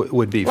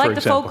would be, for example. Like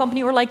the phone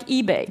company or like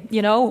eBay.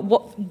 You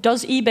know,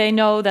 does eBay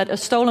know that a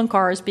stolen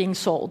car is being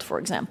sold, for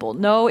example?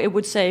 No, it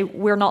would say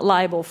we're not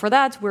liable for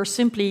that. We're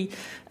simply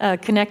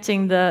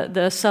connecting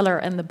the seller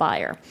and the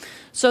buyer.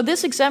 So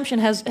this exemption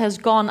has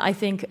gone, I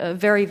think,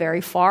 very,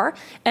 very far.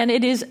 And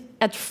it is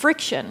at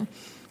friction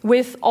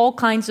with all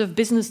kinds of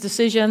business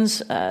decisions,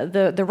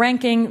 the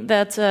ranking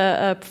that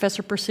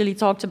Professor Persili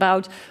talked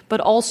about, but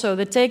also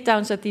the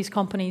takedowns that these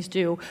companies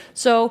do.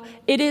 So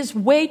it is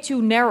way too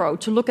narrow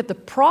to look at the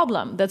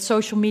problem that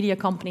social media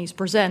companies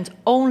present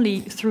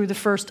only through the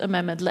First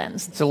Amendment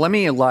lens. So let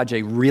me lodge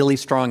a really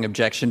strong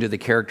objection to the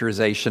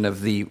characterization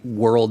of the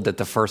world that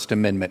the First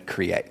Amendment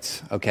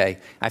creates, okay?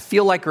 I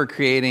feel like we're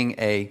creating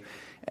a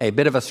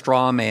bit of a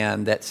straw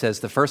man that says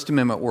the First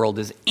Amendment world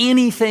is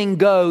anything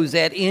goes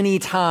at any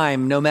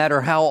time, no matter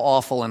how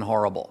awful and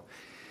horrible.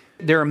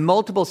 There are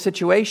multiple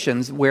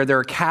situations where there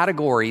are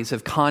categories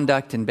of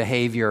conduct and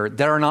behavior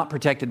that are not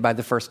protected by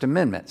the First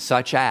Amendment,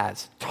 such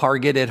as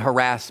targeted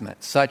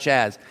harassment, such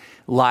as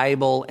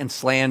libel and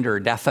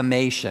slander,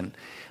 defamation.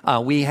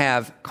 We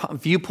have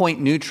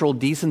viewpoint-neutral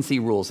decency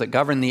rules that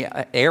govern the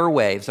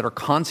airwaves that are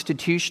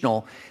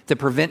constitutional that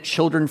prevent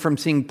children from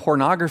seeing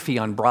pornography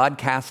on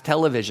broadcast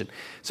television.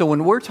 So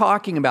when we're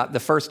talking about the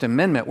First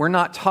Amendment, we're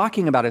not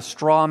talking about a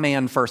straw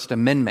man First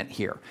Amendment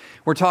here.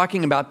 We're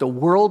talking about the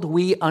world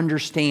we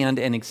understand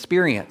and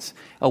experience,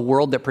 a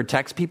world that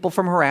protects people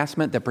from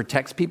harassment, that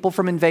protects people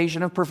from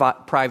invasion of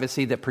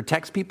privacy, that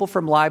protects people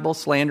from libel,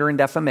 slander, and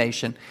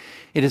defamation.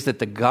 It is that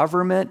the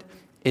government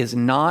is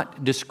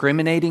not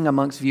discriminating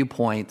amongst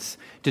viewpoints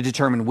to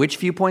determine which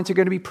viewpoints are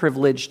going to be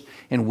privileged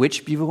and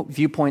which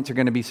viewpoints are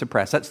going to be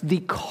suppressed. That's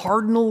the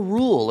cardinal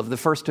rule of the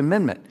First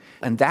Amendment.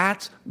 And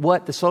that's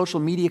what the social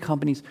media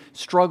companies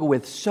struggle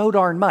with so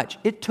darn much.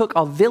 It took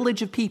a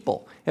village of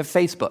people at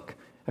Facebook,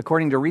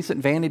 according to a recent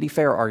Vanity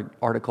Fair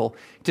article,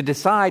 to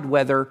decide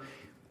whether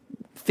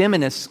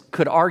feminists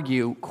could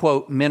argue,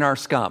 quote, men are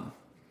scum.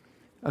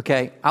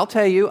 Okay, I'll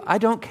tell you, I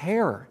don't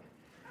care.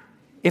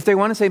 If they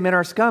want to say men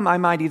are scum, I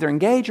might either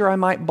engage or I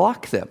might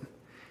block them.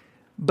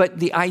 But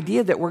the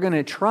idea that we're going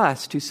to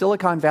trust to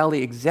Silicon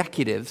Valley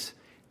executives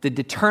the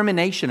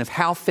determination of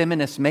how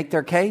feminists make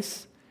their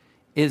case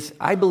is,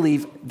 I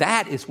believe,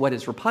 that is what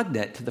is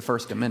repugnant to the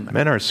First Amendment.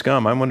 Men are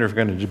scum. I wonder if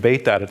we're going to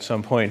debate that at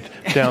some point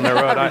down the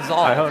road.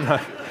 I hope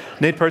not.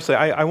 Nate Persili,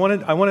 I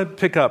want to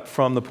pick up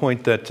from the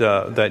point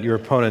that your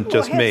opponent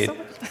just made.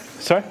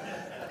 Sorry?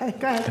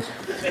 Go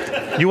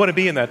ahead. You want to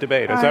be in that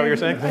debate? Is that what you're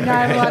saying? No,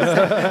 I have a lot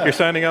to say. You're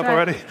signing up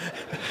already?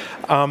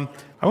 I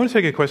want to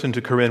take a question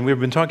to Corinne. We've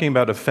been talking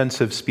about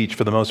offensive speech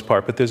for the most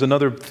part, but there's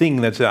another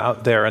thing that's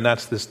out there, and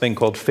that's this thing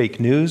called fake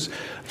news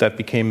that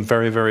became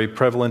very, very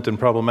prevalent and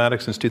problematic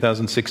since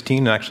 2016,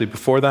 and actually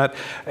before that.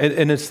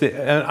 And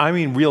I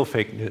mean real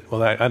fake news.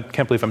 Well, I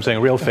can't believe I'm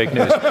saying real fake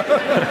news.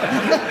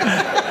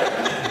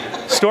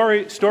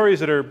 Stories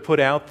that are put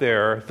out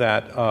there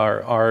that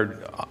are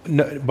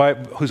by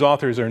whose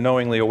authors are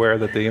knowingly aware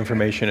that the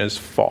information is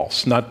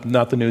false, not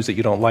the news that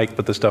you don't like,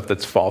 but the stuff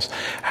that's false.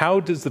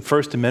 How does the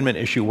First Amendment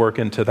issue work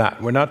into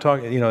that? We're not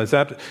talking, is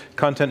that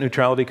content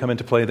neutrality come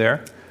into play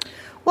there?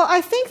 Well,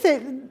 I think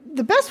that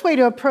the best way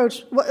to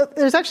approach,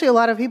 there's actually a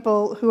lot of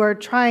people who are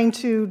trying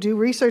to do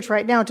research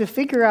right now to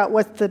figure out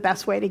what's the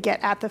best way to get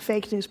at the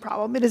fake news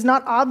problem. It is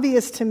not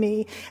obvious to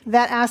me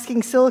that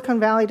asking Silicon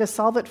Valley to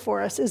solve it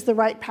for us is the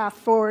right path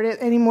forward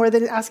any more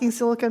than asking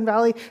Silicon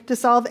Valley to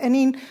solve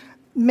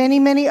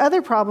many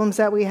other problems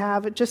that we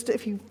have. Just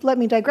if you let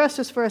me digress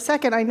just for a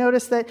second, I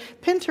noticed that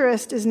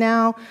Pinterest is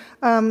now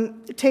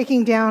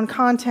taking down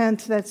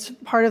content that's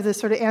part of this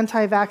sort of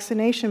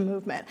anti-vaccination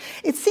movement.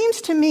 It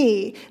seems to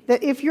me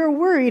that if you're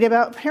worried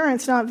about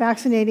parents not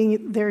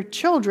vaccinating their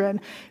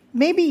children,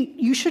 maybe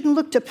you shouldn't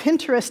look to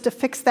Pinterest to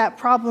fix that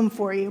problem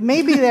for you.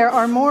 Maybe there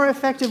are more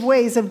effective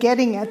ways of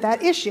getting at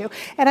that issue.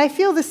 And I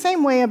feel the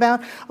same way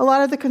about a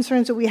lot of the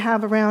concerns that we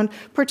have around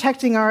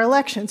protecting our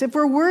elections. If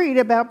we're worried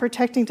about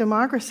protecting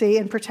democracy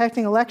and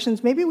protecting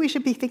elections, maybe we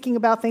should be thinking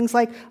about things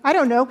like,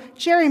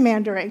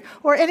 gerrymandering,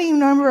 or any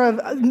number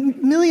of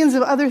millions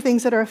of other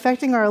things that are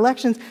affecting our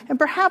elections, and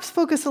perhaps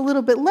focus a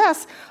little bit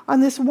less on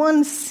this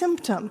one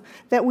symptom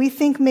that we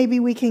think maybe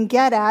we can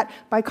get at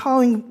by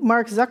calling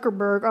Mark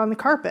Zuckerberg on the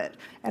carpet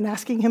and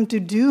asking him to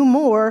do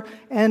more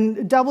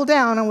and double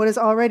down on what is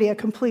already a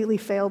completely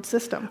failed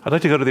system. I'd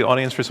like to go to the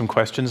audience for some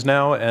questions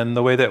now, and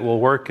the way that will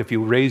work, if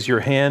you raise your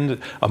hand,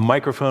 a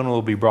microphone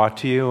will be brought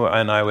to you,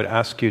 and I would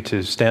ask you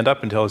to stand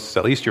up and tell us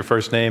at least your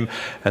first name,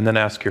 and then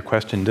ask your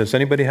question. Does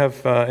anybody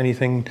have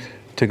anything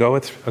to go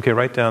with? Okay,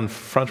 right down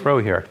front row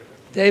here.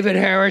 David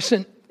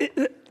Harrison.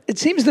 It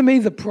seems to me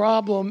the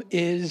problem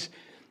is,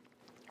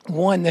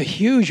 one, the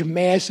huge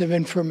mass of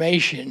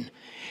information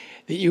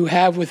that you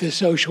have with the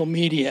social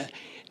media.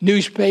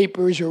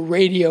 Newspapers or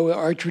radio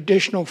are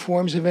traditional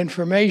forms of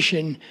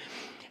information,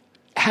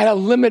 had a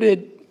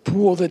limited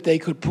pool that they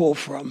could pull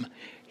from.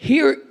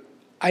 Here,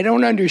 I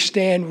don't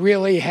understand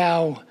really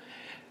how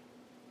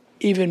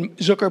even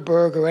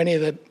Zuckerberg or any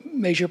of the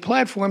major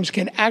platforms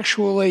can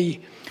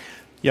actually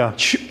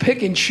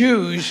pick and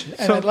choose.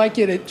 And I'd like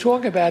you to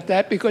talk about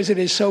that because it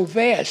is so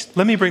vast.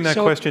 Let me bring that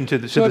question to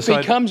the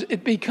side.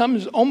 It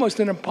becomes almost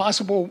an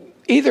impossible.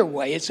 Either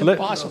way, it's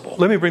impossible.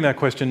 Let me bring that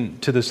question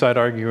to the side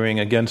arguing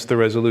against the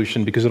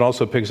resolution, because it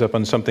also picks up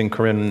on something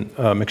Corinne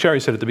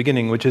McSherry said at the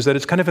beginning, which is that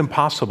it's kind of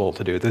impossible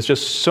to do. There's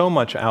just so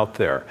much out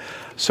there.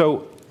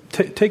 So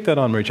take that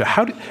on,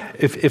 Marietje.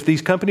 If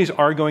these companies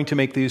are going to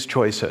make these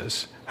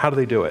choices, how do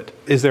they do it?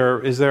 Is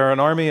there an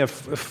army of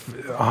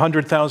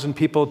 100,000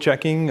 people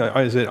checking?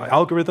 Is it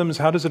algorithms?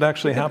 How does it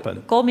actually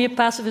happen? Call me a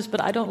pacifist, but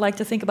I don't like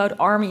to think about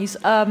armies.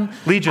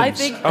 Legions. I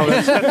think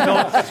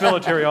that's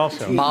military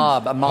also. A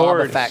mob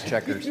of fact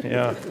checkers.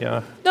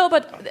 Yeah. No,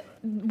 but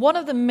one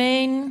of the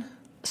main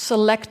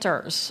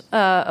selectors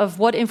of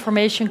what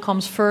information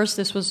comes first,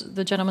 this was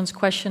the gentleman's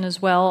question as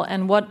well,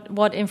 and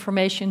what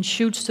information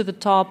shoots to the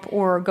top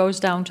or goes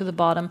down to the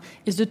bottom,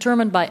 is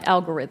determined by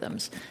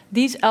algorithms.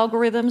 These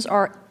algorithms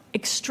are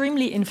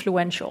extremely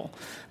influential.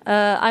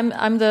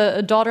 I'm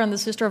the daughter and the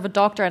sister of a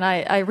doctor, and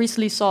I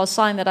recently saw a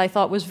sign that I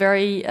thought was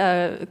very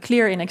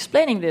clear in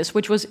explaining this,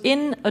 which was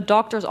in a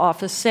doctor's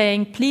office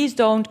saying, "Please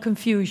don't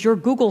confuse your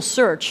Google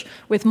search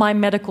with my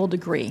medical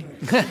degree."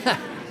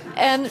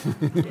 And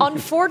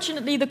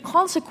unfortunately, the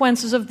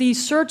consequences of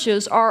these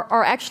searches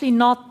are actually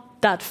not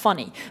that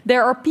funny.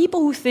 There are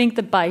people who think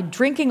that by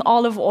drinking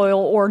olive oil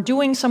or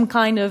doing some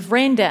kind of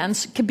rain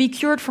dance can be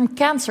cured from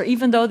cancer,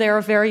 even though they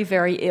are very,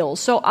 very ill.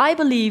 So I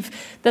believe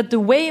that the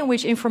way in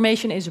which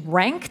information is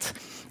ranked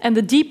and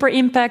the deeper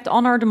impact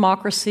on our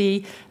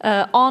democracy,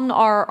 on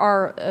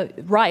our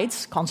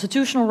rights,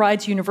 constitutional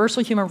rights,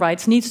 universal human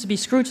rights, needs to be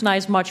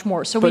scrutinized much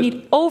more. So we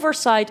need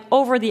oversight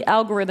over the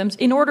algorithms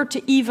in order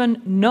to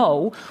even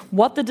know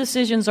what the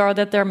decisions are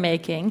that they're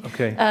making,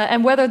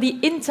 and whether the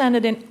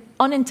intended and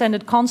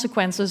unintended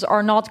consequences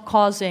are not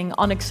causing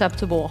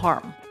unacceptable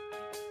harm.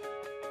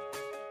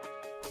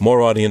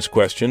 More audience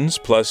questions,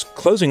 plus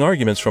closing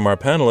arguments from our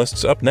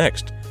panelists up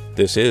next.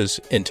 This is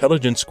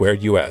Intelligence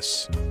Squared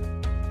US.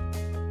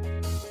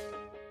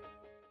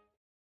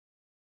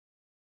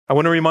 I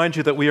want to remind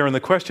you that we are in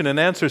the question and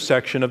answer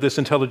section of this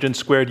Intelligence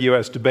Squared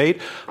US debate.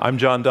 I'm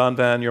John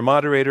Donvan, your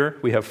moderator.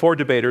 We have 4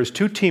 debaters,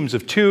 2 teams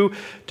of 2,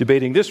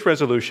 debating this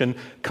resolution: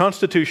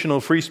 constitutional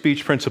free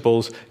speech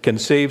principles can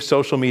save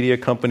social media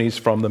companies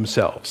from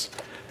themselves.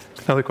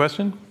 Another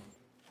question?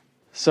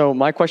 So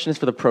my question is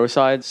for the pro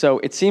side. So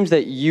it seems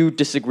that you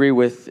disagree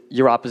with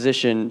your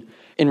opposition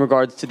in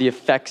regards to the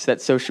effects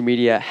that social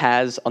media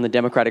has on the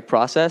democratic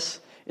process.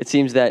 It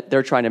seems that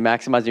they're trying to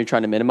maximize and you're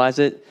trying to minimize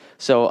it.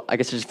 So I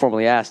guess I just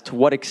formally ask, to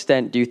what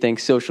extent do you think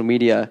social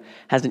media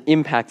has an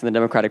impact on the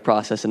democratic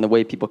process and the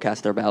way people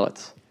cast their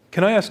ballots?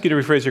 Can I ask you to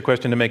rephrase your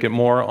question to make it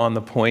more on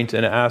the point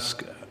and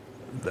ask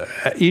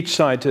each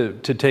side to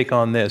take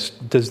on this?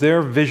 Does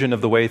their vision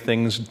of the way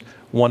things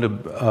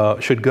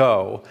should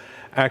go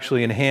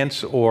actually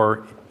enhance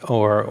or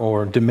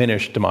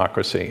diminish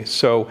democracy?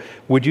 So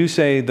would you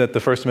say that the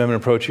First Amendment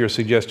approach you're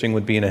suggesting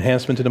would be an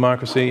enhancement to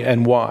democracy,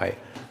 and why?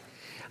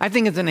 I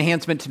think it's an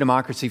enhancement to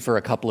democracy for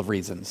a couple of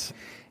reasons.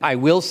 I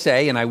will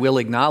say, and I will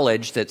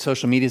acknowledge, that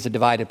social media is a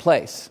divided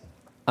place.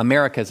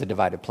 America is a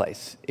divided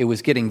place. It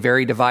was getting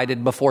very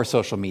divided before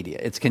social media.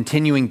 It's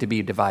continuing to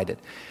be divided.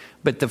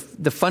 But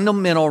the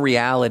fundamental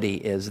reality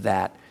is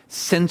that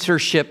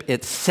censorship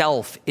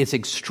itself is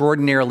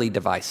extraordinarily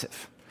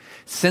divisive.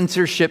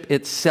 Censorship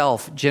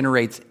itself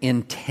generates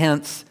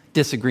intense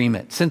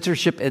disagreement.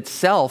 Censorship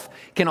itself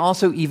can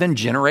also even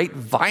generate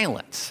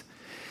violence.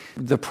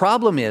 The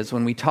problem is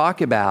when we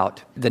talk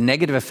about the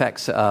negative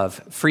effects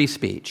of free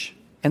speech,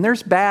 and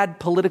there's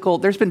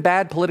been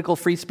bad political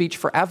free speech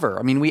forever.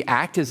 I mean, we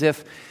act as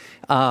if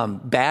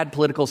bad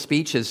political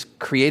speech is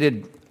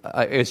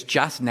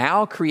just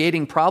now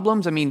creating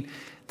problems. I mean,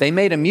 they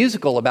made a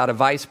musical about a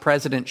vice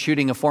president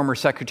shooting a former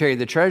secretary of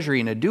the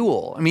Treasury in a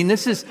duel. I mean,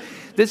 this is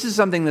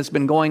something that's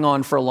been going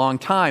on for a long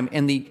time.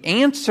 And the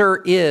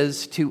answer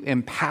is to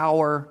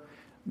empower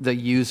the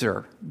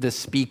user, the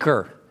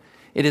speaker.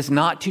 It is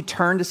not to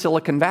turn to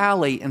Silicon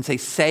Valley and say,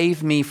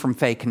 save me from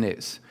fake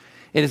news.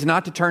 It is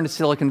not to turn to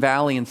Silicon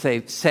Valley and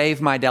say,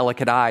 save my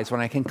delicate eyes,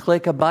 when I can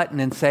click a button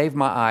and save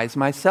my eyes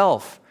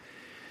myself.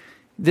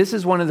 This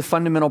is one of the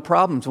fundamental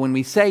problems. When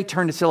we say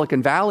turn to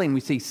Silicon Valley and we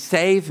say,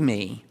 save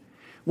me,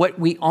 what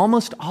we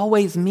almost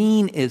always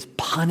mean is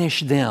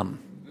punish them.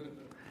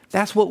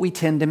 That's what we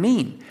tend to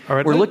mean.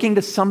 Right, we're looking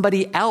to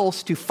somebody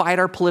else to fight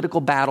our political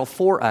battle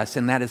for us,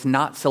 and that is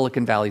not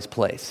Silicon Valley's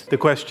place. The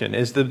question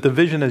is, the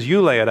vision as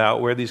you lay it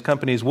out, where these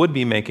companies would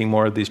be making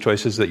more of these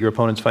choices that your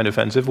opponents find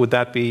offensive, would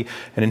that be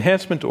an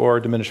enhancement or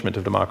diminishment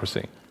of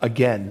democracy?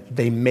 Again,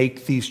 they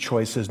make these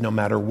choices no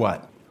matter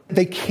what.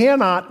 They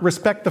cannot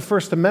respect the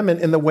First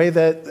Amendment in the way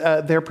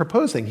that they're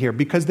proposing here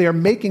because they are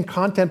making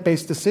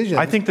content-based decisions.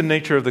 I think the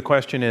nature of the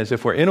question is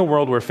if we're in a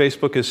world where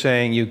Facebook is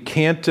saying you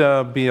can't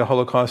be a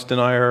Holocaust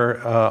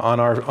denier on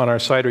our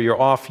site or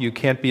you're off, you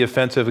can't be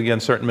offensive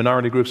against certain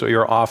minority groups or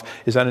you're off,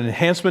 is that an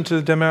enhancement to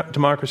the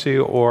democracy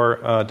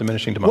or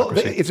diminishing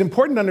democracy? Well, it's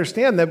important to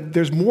understand that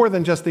there's more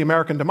than just the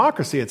American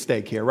democracy at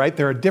stake here, right?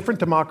 There are different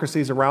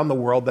democracies around the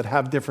world that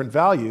have different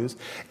values.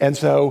 And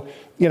so,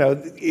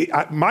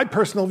 my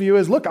personal view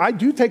is, look, I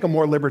do take a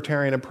more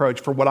libertarian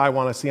approach for what I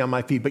want to see on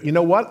my feed. But you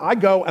know what? I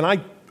go and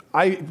I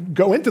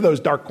go into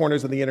those dark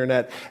corners of the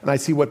internet and I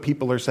see what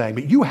people are saying.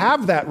 But you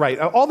have that right.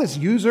 All this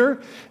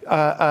user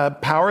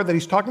power that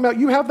he's talking about,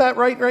 you have that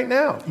right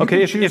now. You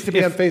can choose to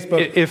be on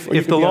Facebook.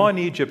 If the law in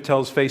Egypt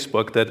tells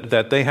Facebook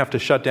that they have to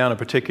shut down a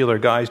particular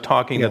guy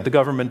talking that the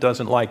government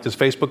doesn't like, does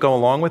Facebook go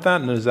along with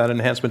that? And is that an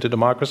enhancement to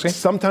democracy?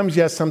 Sometimes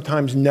yes,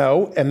 sometimes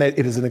no. And that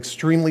it is an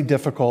extremely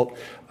difficult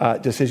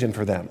decision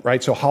for them,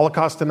 right? So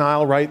Holocaust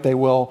denial, right? They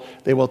will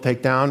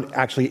take down.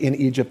 Actually, in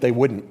Egypt, they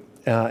wouldn't.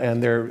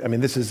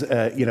 This is,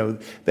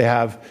 they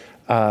have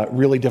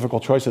really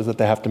difficult choices that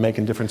they have to make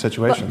in different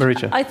situations.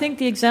 Marietje. I think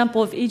the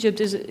example of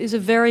Egypt is a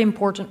very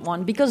important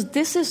one because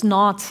this is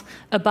not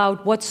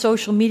about what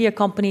social media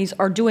companies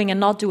are doing and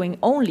not doing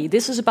only.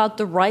 This is about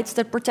the rights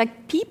that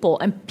protect people,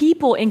 and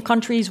people in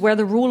countries where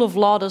the rule of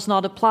law does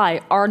not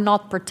apply are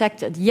not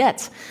protected,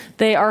 yet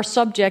they are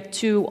subject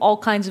to all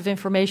kinds of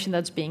information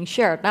that's being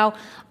shared. Now,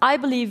 I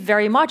believe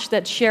very much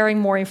that sharing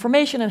more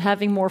information and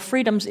having more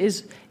freedoms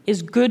is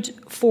good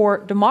for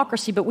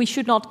democracy, but we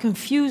should not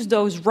confuse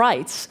those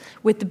rights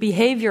with the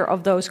behavior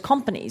of those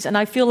companies. And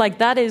I feel like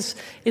that is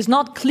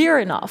not clear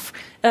enough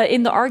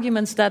in the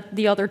arguments that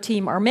the other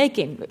team are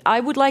making. I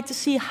would like to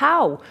see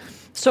how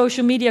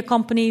social media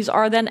companies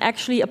are then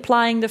actually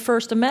applying the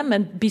First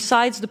Amendment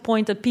besides the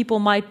point that people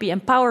might be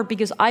empowered,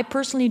 because I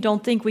personally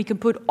don't think we can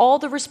put all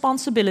the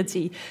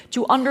responsibility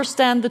to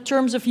understand the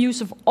terms of use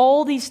of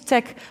all these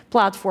tech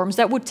platforms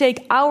that would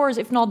take hours,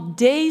 if not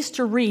days,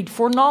 to read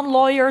for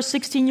non-lawyers,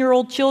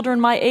 16-year-old children,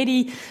 my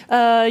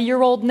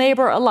 80-year-old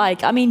neighbor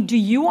alike. I mean, do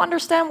you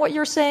understand what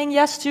you're saying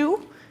yes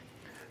to?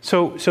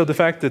 So the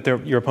fact that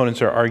your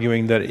opponents are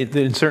arguing that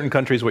in certain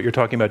countries what you're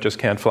talking about just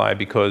can't fly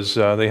because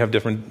they have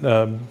different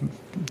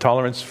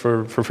tolerance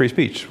for free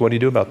speech. What do you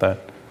do about that?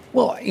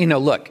 Well,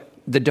 look,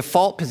 the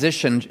default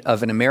position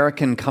of an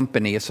American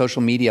company, a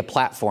social media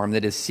platform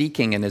that is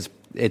seeking and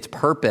its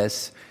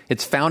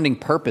founding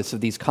purpose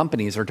of these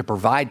companies are to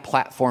provide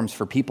platforms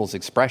for people's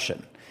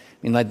expression. I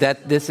mean, like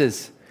that. This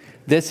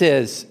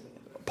is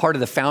part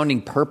of the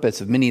founding purpose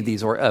of many of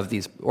these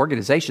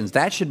organizations.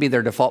 That should be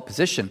their default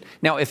position.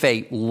 Now, if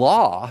a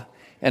law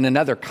in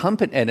another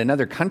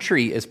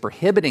country is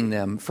prohibiting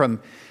them from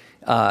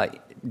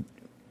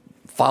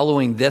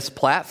following this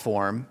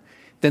platform,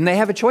 then they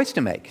have a choice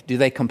to make. Do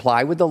they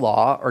comply with the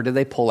law or do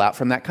they pull out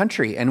from that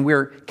country? And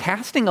we're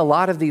casting a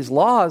lot of these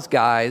laws,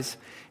 guys,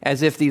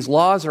 as if these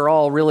laws are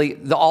all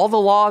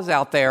the laws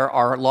out there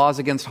are laws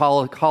against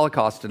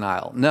Holocaust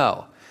denial.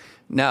 No.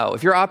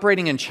 If you're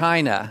operating in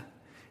China,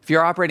 if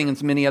you're operating in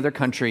many other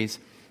countries,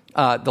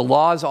 the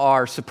laws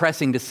are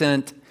suppressing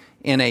dissent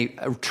in a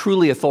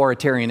truly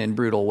authoritarian and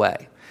brutal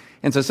way.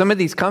 And so some of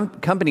these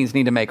companies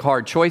need to make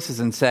hard choices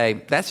and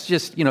say, that's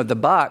just, the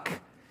buck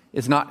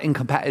is not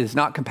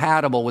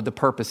compatible with the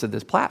purpose of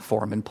this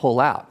platform, and pull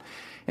out.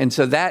 And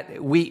so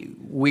that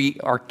we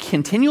are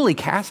continually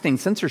casting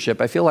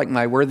censorship. I feel like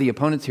my worthy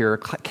opponents here are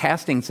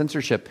casting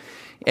censorship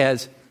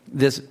as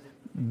this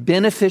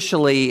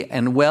beneficially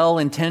and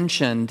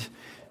well-intentioned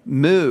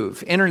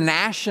move.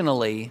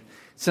 Internationally,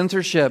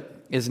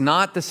 censorship is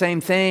not the same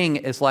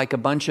thing as like a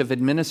bunch of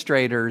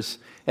administrators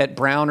at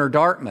Brown or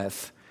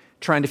Dartmouth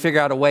trying to figure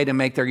out a way to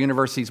make their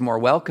universities more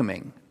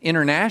welcoming.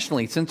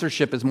 Internationally,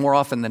 censorship is more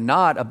often than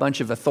not a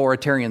bunch of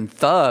authoritarian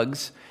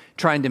thugs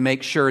trying to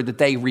make sure that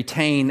they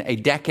retain a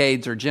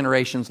decades or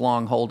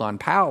generations-long hold on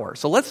power.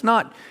 So let's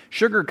not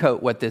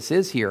sugarcoat what this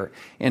is here.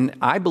 And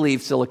I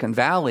believe Silicon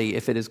Valley,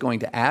 if it is going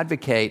to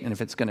advocate and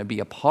if it's going to be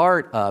a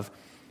part of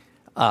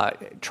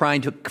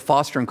trying to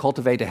foster and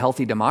cultivate a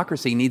healthy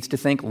democracy, needs to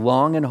think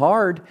long and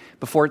hard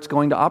before it's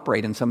going to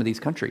operate in some of these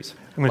countries.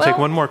 I'm going to take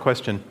one more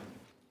question.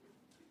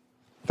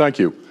 Thank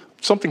you.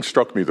 Something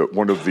struck me that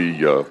one of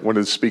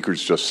the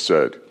speakers just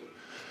said,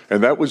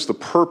 and that was the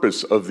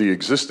purpose of the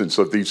existence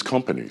of these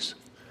companies.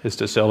 Is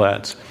to sell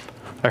ads.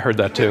 I heard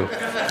that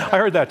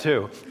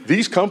too.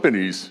 These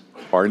companies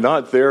are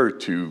not there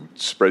to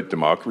spread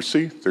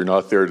democracy. They're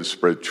not there to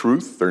spread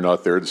truth. They're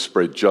not there to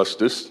spread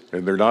justice.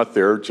 And they're not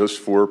there just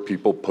for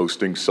people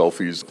posting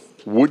selfies.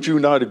 Would you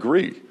not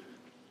agree?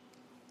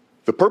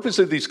 The purpose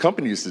of these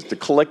companies is to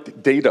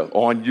collect data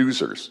on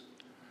users,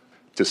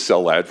 to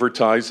sell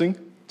advertising,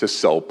 to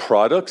sell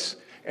products,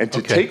 and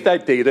to take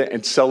that data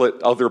and sell it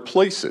other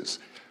places.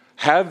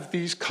 Have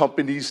these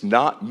companies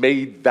not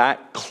made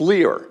that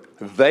clear?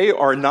 They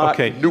are not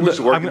news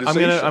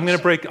organizations. I'm going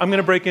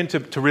to break in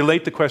to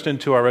relate the question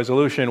to our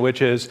resolution,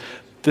 which is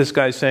this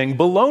guy's saying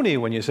baloney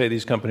when you say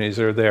these companies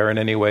are there in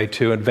any way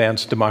to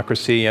advance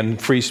democracy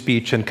and free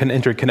speech and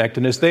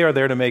interconnectedness. They are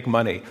there to make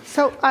money.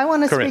 So I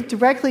want to speak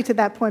directly to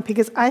that point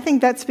because I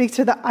think that speaks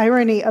to the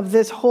irony of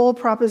this whole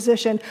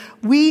proposition.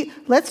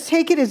 Let's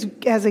take it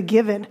as a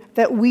given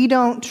that we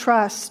don't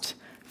trust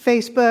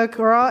Facebook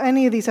or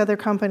any of these other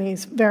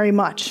companies very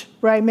much,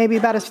 right? Maybe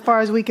about as far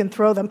as we can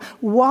throw them.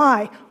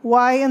 Why?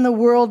 Why in the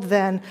world,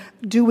 then,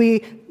 do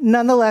we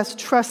nonetheless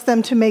trust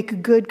them to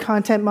make good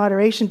content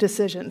moderation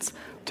decisions?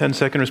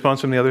 10-second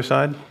response from the other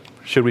side.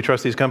 Should we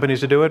trust these companies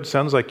to do it?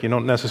 Sounds like you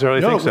don't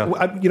necessarily think so.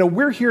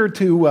 We're here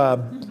to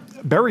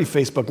bury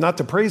Facebook, not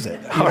to praise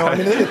it.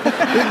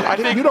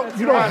 You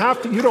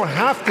don't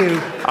have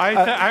to.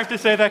 I have to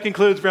say that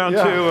concludes round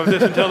 2 of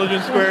this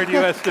Intelligence Squared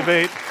U.S.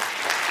 debate,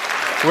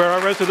 where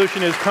our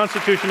resolution is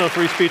constitutional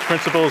free speech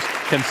principles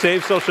can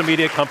save social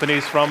media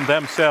companies from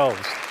themselves.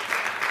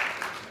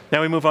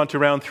 Now we move on to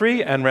round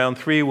 3, and round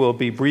 3 will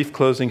be brief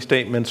closing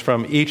statements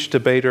from each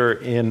debater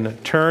in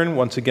turn.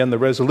 Once again, the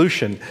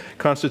resolution,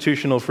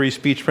 constitutional free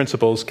speech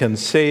principles can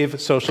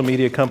save social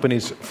media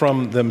companies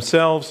from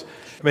themselves.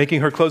 Making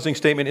her closing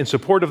statement in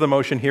support of the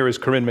motion, here is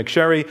Corinne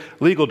McSherry,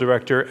 legal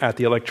director at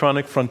the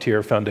Electronic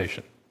Frontier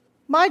Foundation.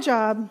 My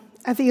job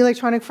at the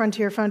Electronic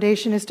Frontier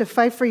Foundation is to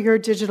fight for your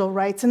digital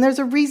rights. And there's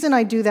a reason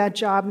I do that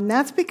job, and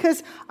that's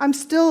because I'm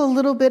still a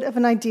little bit of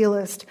an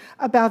idealist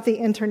about the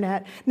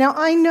internet. Now,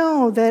 I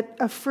know that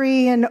a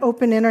free and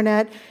open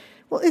internet,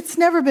 well, it's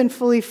never been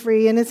fully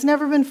free and it's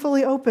never been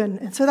fully open.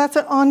 And so that's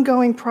an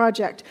ongoing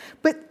project.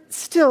 But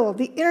still,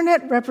 the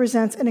internet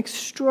represents an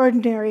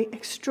extraordinary,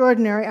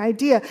 extraordinary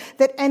idea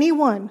that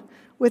anyone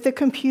with a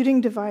computing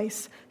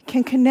device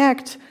can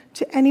connect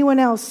to anyone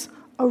else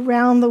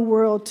around the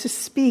world, to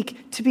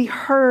speak, to be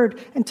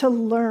heard, and to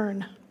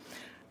learn.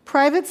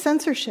 Private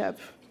censorship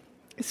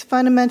is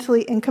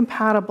fundamentally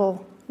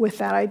incompatible with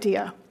that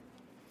idea.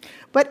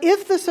 But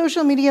if the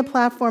social media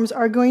platforms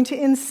are going to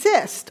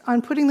insist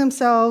on putting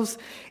themselves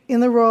in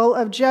the role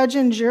of judge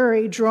and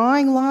jury,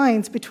 drawing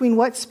lines between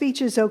what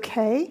speech is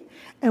okay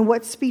and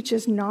what speech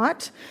is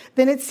not,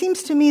 then it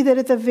seems to me that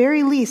at the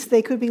very least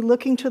they could be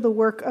looking to the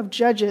work of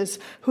judges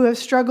who have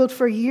struggled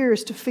for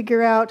years to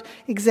figure out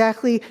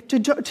exactly, to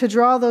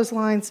draw those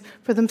lines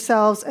for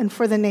themselves and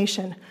for the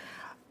nation.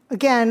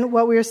 Again,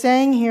 what we're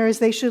saying here is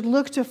they should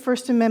look to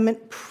First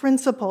Amendment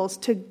principles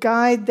to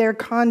guide their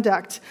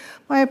conduct.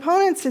 My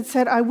opponents had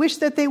said, I wish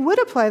that they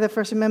would apply the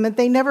First Amendment.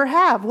 They never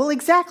have. Well,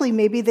 exactly,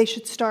 maybe they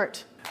should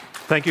start.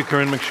 Thank you,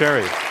 Corinne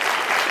McSherry.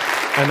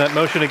 And that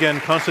motion again,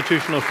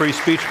 constitutional free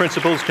speech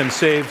principles can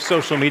save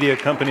social media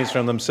companies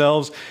from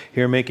themselves.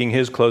 Here making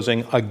his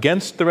closing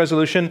against the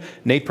resolution,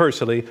 Nate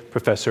Persily,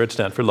 professor at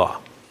Stanford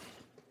Law.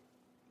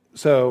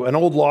 So an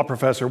old law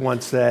professor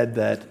once said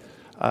that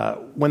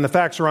when the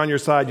facts are on your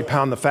side, you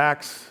pound the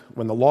facts.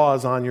 When the law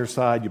is on your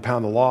side, you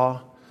pound the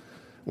law.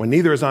 When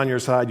neither is on your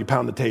side, you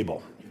pound the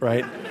table,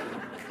 right?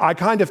 I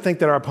kind of think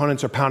that our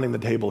opponents are pounding the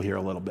table here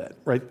a little bit,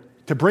 right?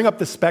 To bring up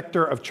the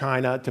specter of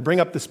China, to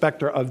bring up the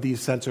specter of these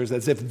censors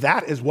as if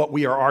that is what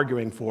we are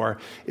arguing for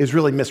is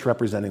really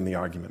misrepresenting the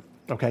argument,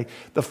 okay?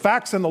 The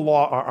facts and the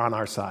law are on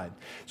our side.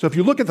 So if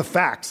you look at the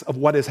facts of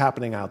what is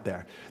happening out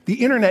there, the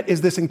internet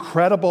is this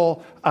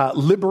incredible,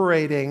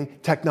 liberating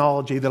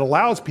technology that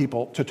allows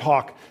people to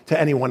talk to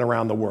anyone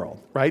around the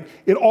world, right?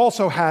 It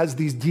also has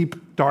these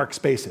deep, dark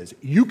spaces.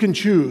 You can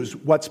choose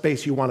what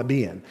space you want to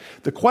be in.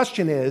 The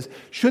question is,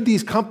 should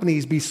these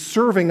companies be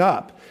serving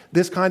up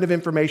this kind of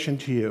information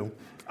to you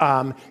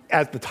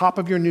at the top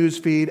of your news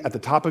feed, at the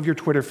top of your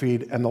Twitter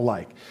feed, and the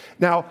like?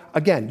 Now,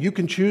 again, you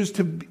can choose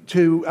to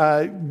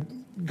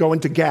go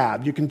into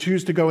Gab. You can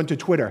choose to go into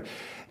Twitter.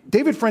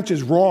 David French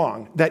is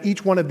wrong that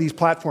each one of these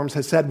platforms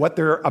has said what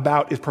they're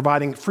about is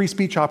providing free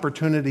speech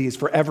opportunities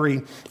for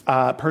every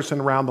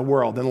person around the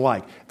world and the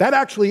like. That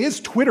actually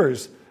is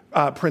Twitter's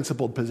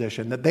principled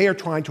position, that they are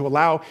trying to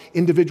allow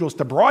individuals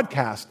to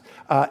broadcast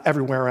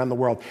everywhere around the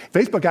world.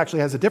 Facebook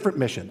actually has a different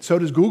mission. So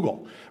does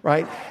Google,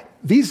 right?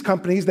 These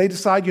companies, they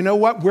decide, you know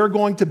what, we're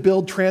going to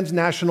build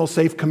transnational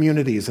safe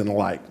communities and the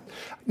like.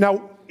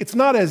 Now, it's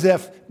not as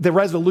if the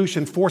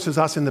resolution forces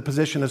us in the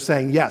position of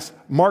saying, yes,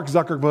 Mark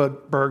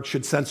Zuckerberg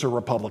should censor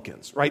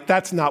Republicans, right?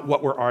 That's not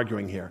what we're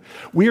arguing here.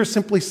 We are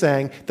simply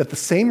saying that the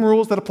same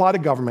rules that apply to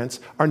governments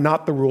are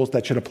not the rules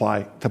that should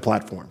apply to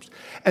platforms.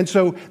 And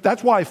so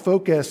that's why I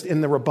focused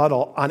in the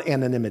rebuttal on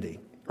anonymity,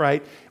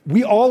 right?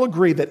 We all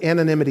agree that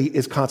anonymity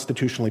is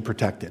constitutionally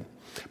protected.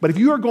 But if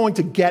you are going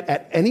to get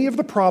at any of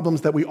the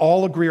problems that we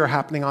all agree are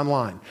happening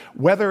online,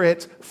 whether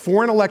it's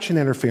foreign election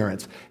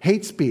interference,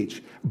 hate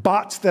speech,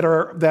 bots that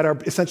are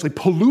essentially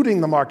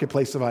polluting the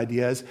marketplace of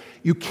ideas,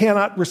 you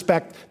cannot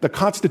respect the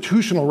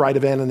constitutional right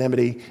of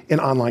anonymity in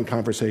online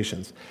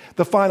conversations.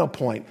 The final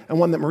point, and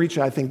one that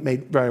Maricha, I think,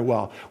 made very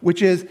well,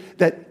 which is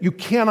that you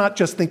cannot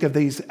just think of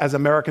these as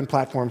American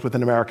platforms with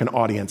an American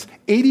audience.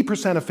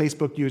 80% of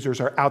Facebook users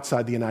are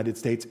outside the United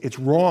States. It's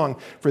wrong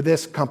for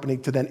this company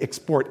to then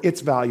export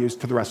its values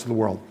to the rest of the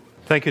world.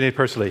 Thank you, Nate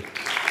Persily.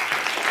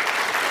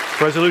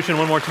 Resolution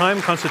one more time.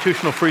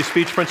 Constitutional free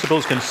speech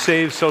principles can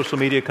save social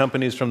media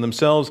companies from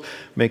themselves.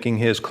 Making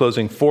his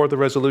closing for the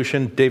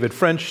resolution, David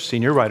French,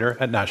 senior writer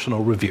at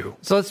National Review.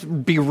 So let's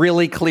be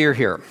really clear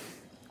here.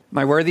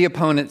 My worthy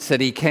opponent said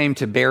he came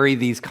to bury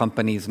these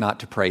companies, not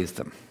to praise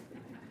them.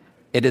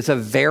 It is a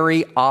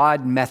very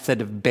odd method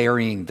of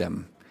burying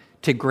them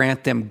to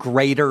grant them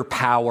greater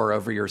power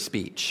over your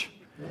speech.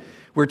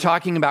 We're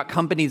talking about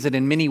companies that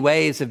in many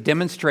ways have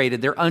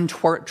demonstrated their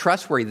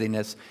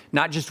untrustworthiness,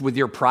 not just with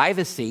your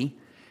privacy,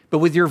 but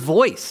with your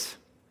voice.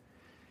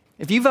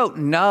 If you vote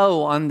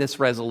no on this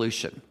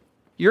resolution,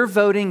 you're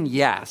voting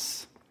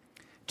yes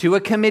to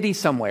a committee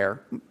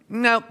somewhere.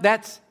 No,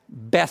 that's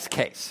best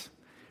case.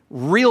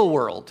 Real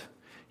world,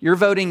 you're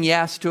voting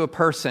yes to a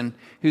person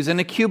who's in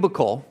a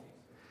cubicle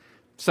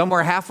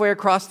somewhere halfway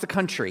across the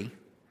country,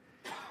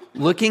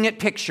 looking at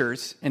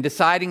pictures and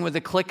deciding with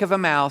a click of a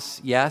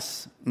mouse,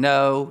 yes,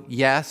 no,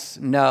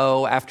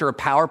 after a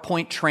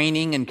PowerPoint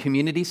training and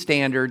community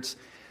standards,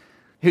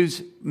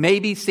 who's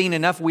maybe seen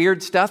enough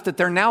weird stuff that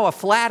they're now a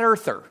flat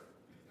earther.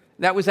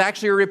 That was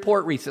actually a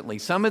report recently.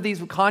 Some of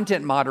these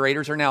content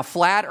moderators are now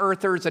flat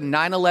earthers and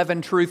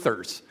 9/11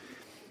 truthers,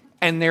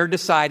 and they're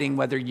deciding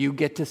whether you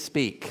get to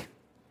speak.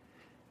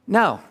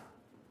 No.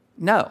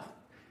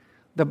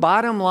 The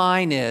bottom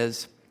line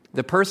is,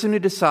 the person who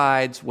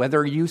decides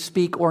whether you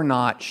speak or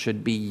not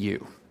should be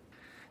you.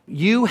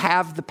 You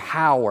have the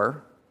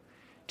power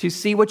to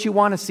see what you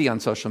want to see on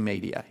social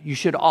media. You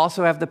should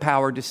also have the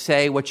power to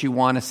say what you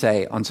want to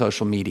say on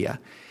social media.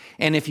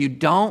 And if you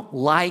don't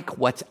like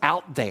what's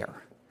out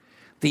there,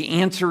 the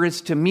answer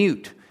is to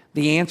mute.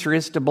 The answer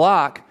is to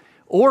block.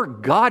 Or,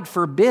 God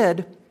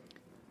forbid,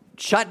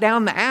 shut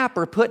down the app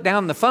or put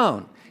down the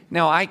phone.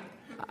 Now,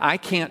 I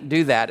can't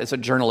do that as a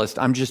journalist.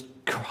 I'm just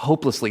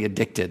hopelessly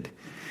addicted.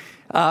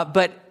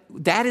 But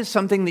that is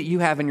something that you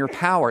have in your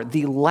power.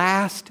 The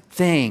last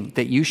thing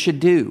that you should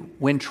do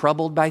when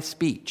troubled by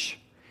speech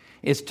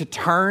is to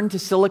turn to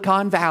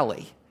Silicon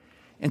Valley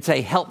and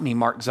say, help me,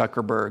 Mark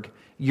Zuckerberg.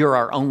 You're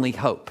our only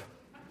hope.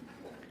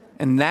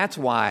 And that's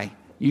why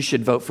you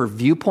should vote for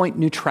viewpoint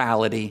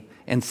neutrality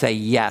and say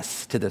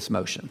yes to this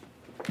motion.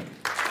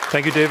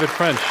 Thank you, David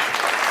French.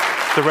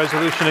 The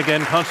resolution,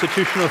 again,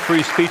 constitutional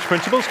free speech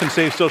principles can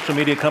save social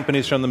media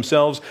companies from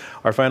themselves.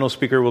 Our final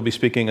speaker will be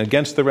speaking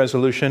against the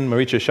resolution,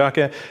 Marietje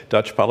Schaake,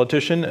 Dutch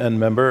politician and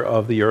member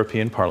of the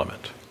European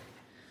Parliament.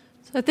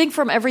 So I think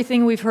from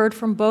everything we've heard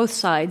from both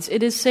sides,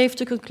 it is safe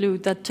to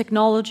conclude that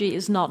technology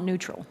is not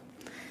neutral,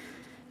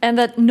 and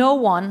that no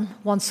one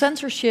wants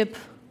censorship,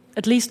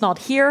 at least not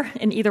here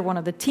in either one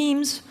of the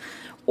teams,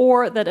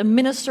 or that a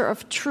minister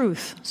of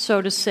truth,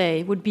 so to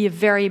say, would be a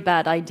very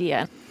bad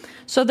idea.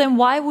 So then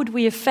why would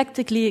we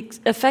effectively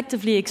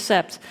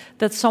accept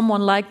that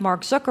someone like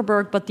Mark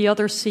Zuckerberg, but the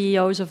other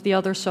CEOs of the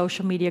other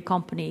social media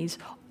companies,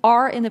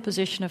 are in a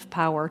position of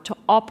power to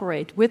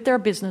operate with their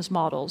business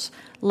models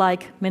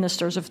like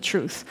ministers of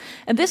truth?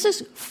 And this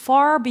is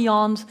far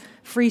beyond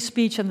free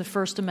speech and the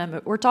First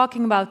Amendment. We're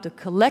talking about the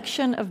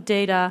collection of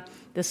data,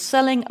 the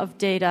selling of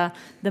data,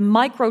 the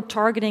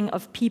micro-targeting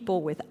of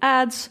people with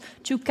ads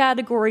to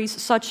categories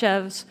such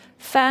as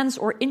fans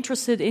or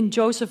interested in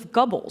Joseph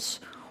Goebbels,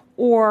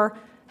 or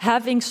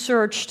having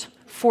searched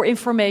for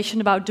information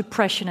about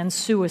depression and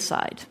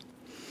suicide.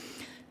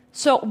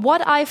 So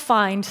what I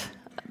find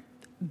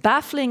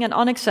baffling and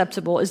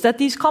unacceptable is that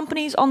these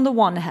companies, on the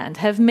one hand,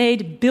 have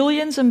made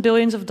billions and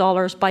billions of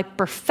dollars by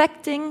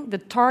perfecting the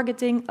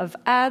targeting of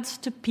ads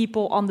to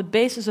people on the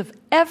basis of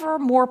ever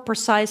more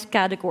precise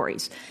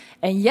categories.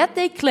 And yet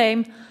they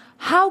claim,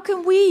 how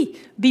can we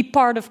be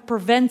part of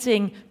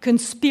preventing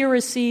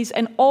conspiracies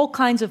and all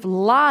kinds of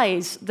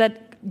lies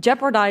that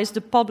jeopardize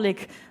the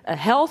public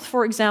health,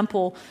 for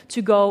example,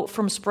 to go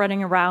from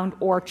spreading around,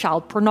 or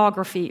child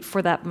pornography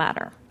for that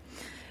matter?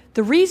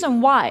 The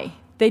reason why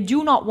they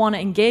do not want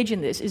to engage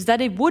in this is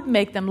that it would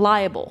make them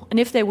liable.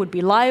 And if they would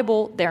be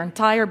liable, their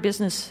entire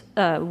business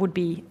would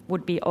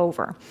be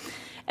over.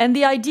 And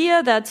the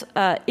idea that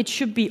it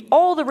should be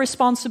all the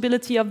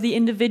responsibility of the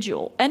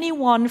individual,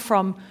 anyone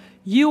from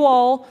you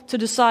all to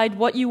decide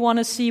what you want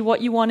to see, what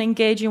you want to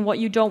engage in, what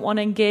you don't want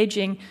to engage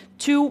in,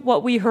 to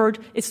what we heard,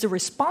 it's the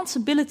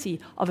responsibility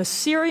of a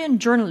Syrian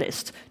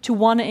journalist to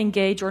want to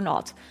engage or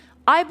not.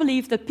 I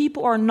believe that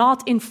people are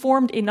not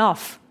informed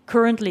enough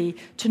currently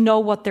to know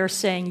what they're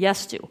saying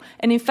yes to.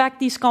 And in fact,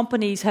 these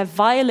companies have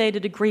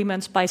violated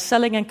agreements by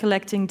selling and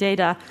collecting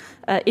data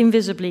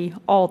invisibly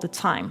all the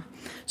time.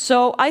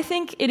 So I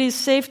think it is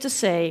safe to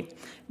say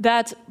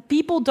that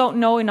people don't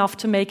know enough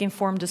to make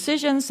informed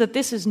decisions, that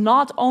this is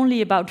not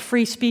only about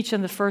free speech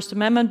and the First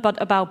Amendment,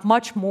 but about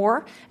much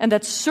more, and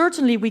that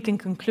certainly we can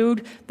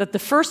conclude that the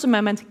First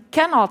Amendment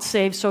cannot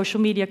save social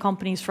media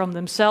companies from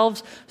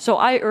themselves. So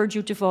I urge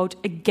you to vote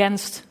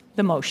against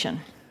the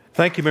motion.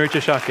 Thank you,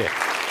 Marietje Schaake.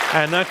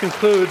 And that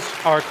concludes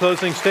our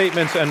closing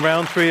statements and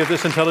round three of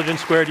this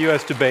Intelligence Squared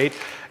U.S. debate.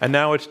 And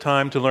now it's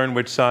time to learn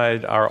which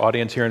side our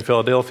audience here in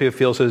Philadelphia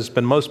feels has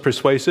been most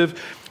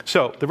persuasive.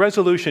 So the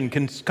resolution,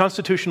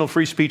 constitutional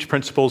free speech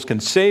principles can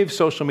save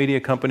social media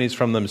companies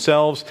from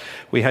themselves.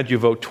 We had you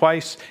vote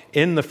twice.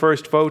 In the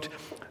first vote,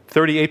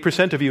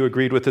 38% of you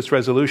agreed with this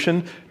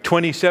resolution,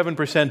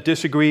 27%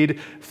 disagreed,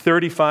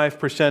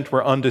 35%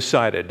 were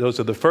undecided. Those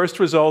are the first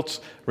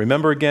results.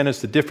 Remember, again,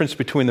 it's the difference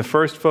between the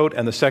first vote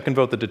and the second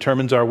vote that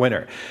determines our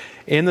winner.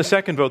 In the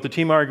second vote, the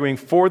team arguing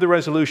for the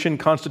resolution,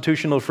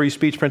 constitutional free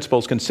speech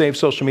principles can save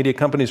social media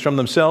companies from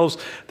themselves.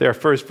 Their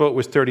first vote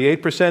was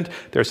 38%.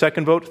 Their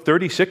second vote,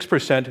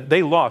 36%.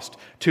 They lost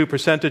 2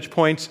 percentage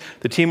points.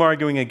 The team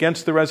arguing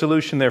against the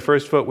resolution, their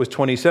first vote was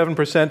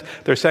 27%.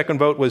 Their second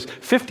vote was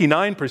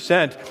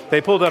 59%.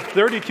 They pulled up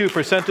 32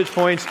 percentage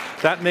points.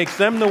 That makes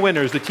them the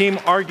winners. The team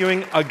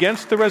arguing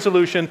against the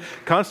resolution,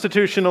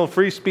 constitutional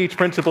free speech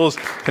principles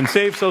can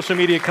save social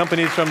media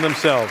companies from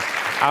themselves.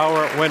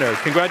 Our winners.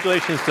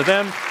 Congratulations to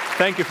them.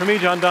 Thank you from me,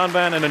 John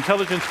Donvan, and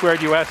Intelligence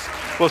Squared US.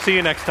 We'll see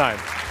you next time.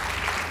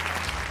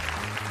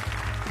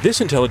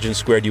 This Intelligence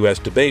Squared US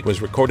debate was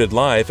recorded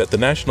live at the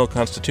National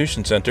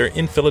Constitution Center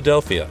in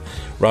Philadelphia.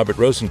 Robert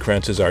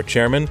Rosenkranz is our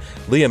chairman,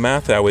 Leah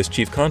Mathau is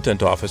chief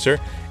content officer,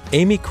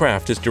 Amy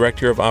Kraft is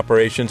director of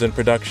operations and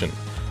production,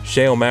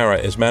 Shea O'Mara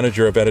is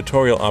manager of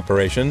editorial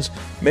operations,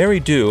 Mary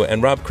Dew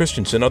and Rob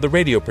Christensen are the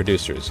radio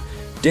producers,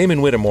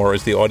 Damon Whittemore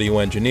is the audio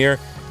engineer,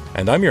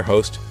 and I'm your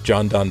host,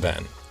 John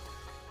Donvan.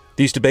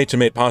 These debates are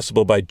made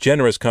possible by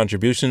generous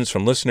contributions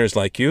from listeners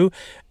like you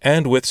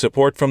and with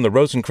support from the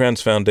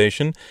Rosenkranz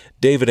Foundation,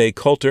 David A.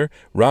 Coulter,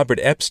 Robert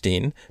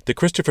Epstein, the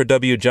Christopher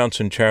W.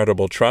 Johnson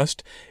Charitable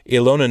Trust,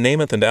 Ilona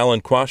Namath and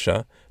Alan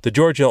Quasha, the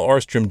George L.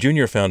 Orstrom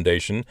Jr.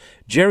 Foundation,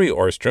 Jerry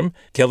Orstrom,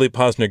 Kelly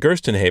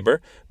Posner-Gerstenhaber,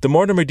 the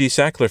Mortimer D.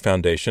 Sackler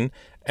Foundation,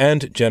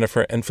 and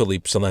Jennifer and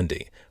Philippe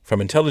Salendi. From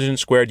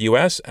Intelligence Squared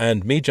US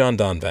and me, John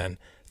Donvan,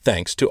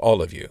 thanks to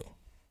all of you.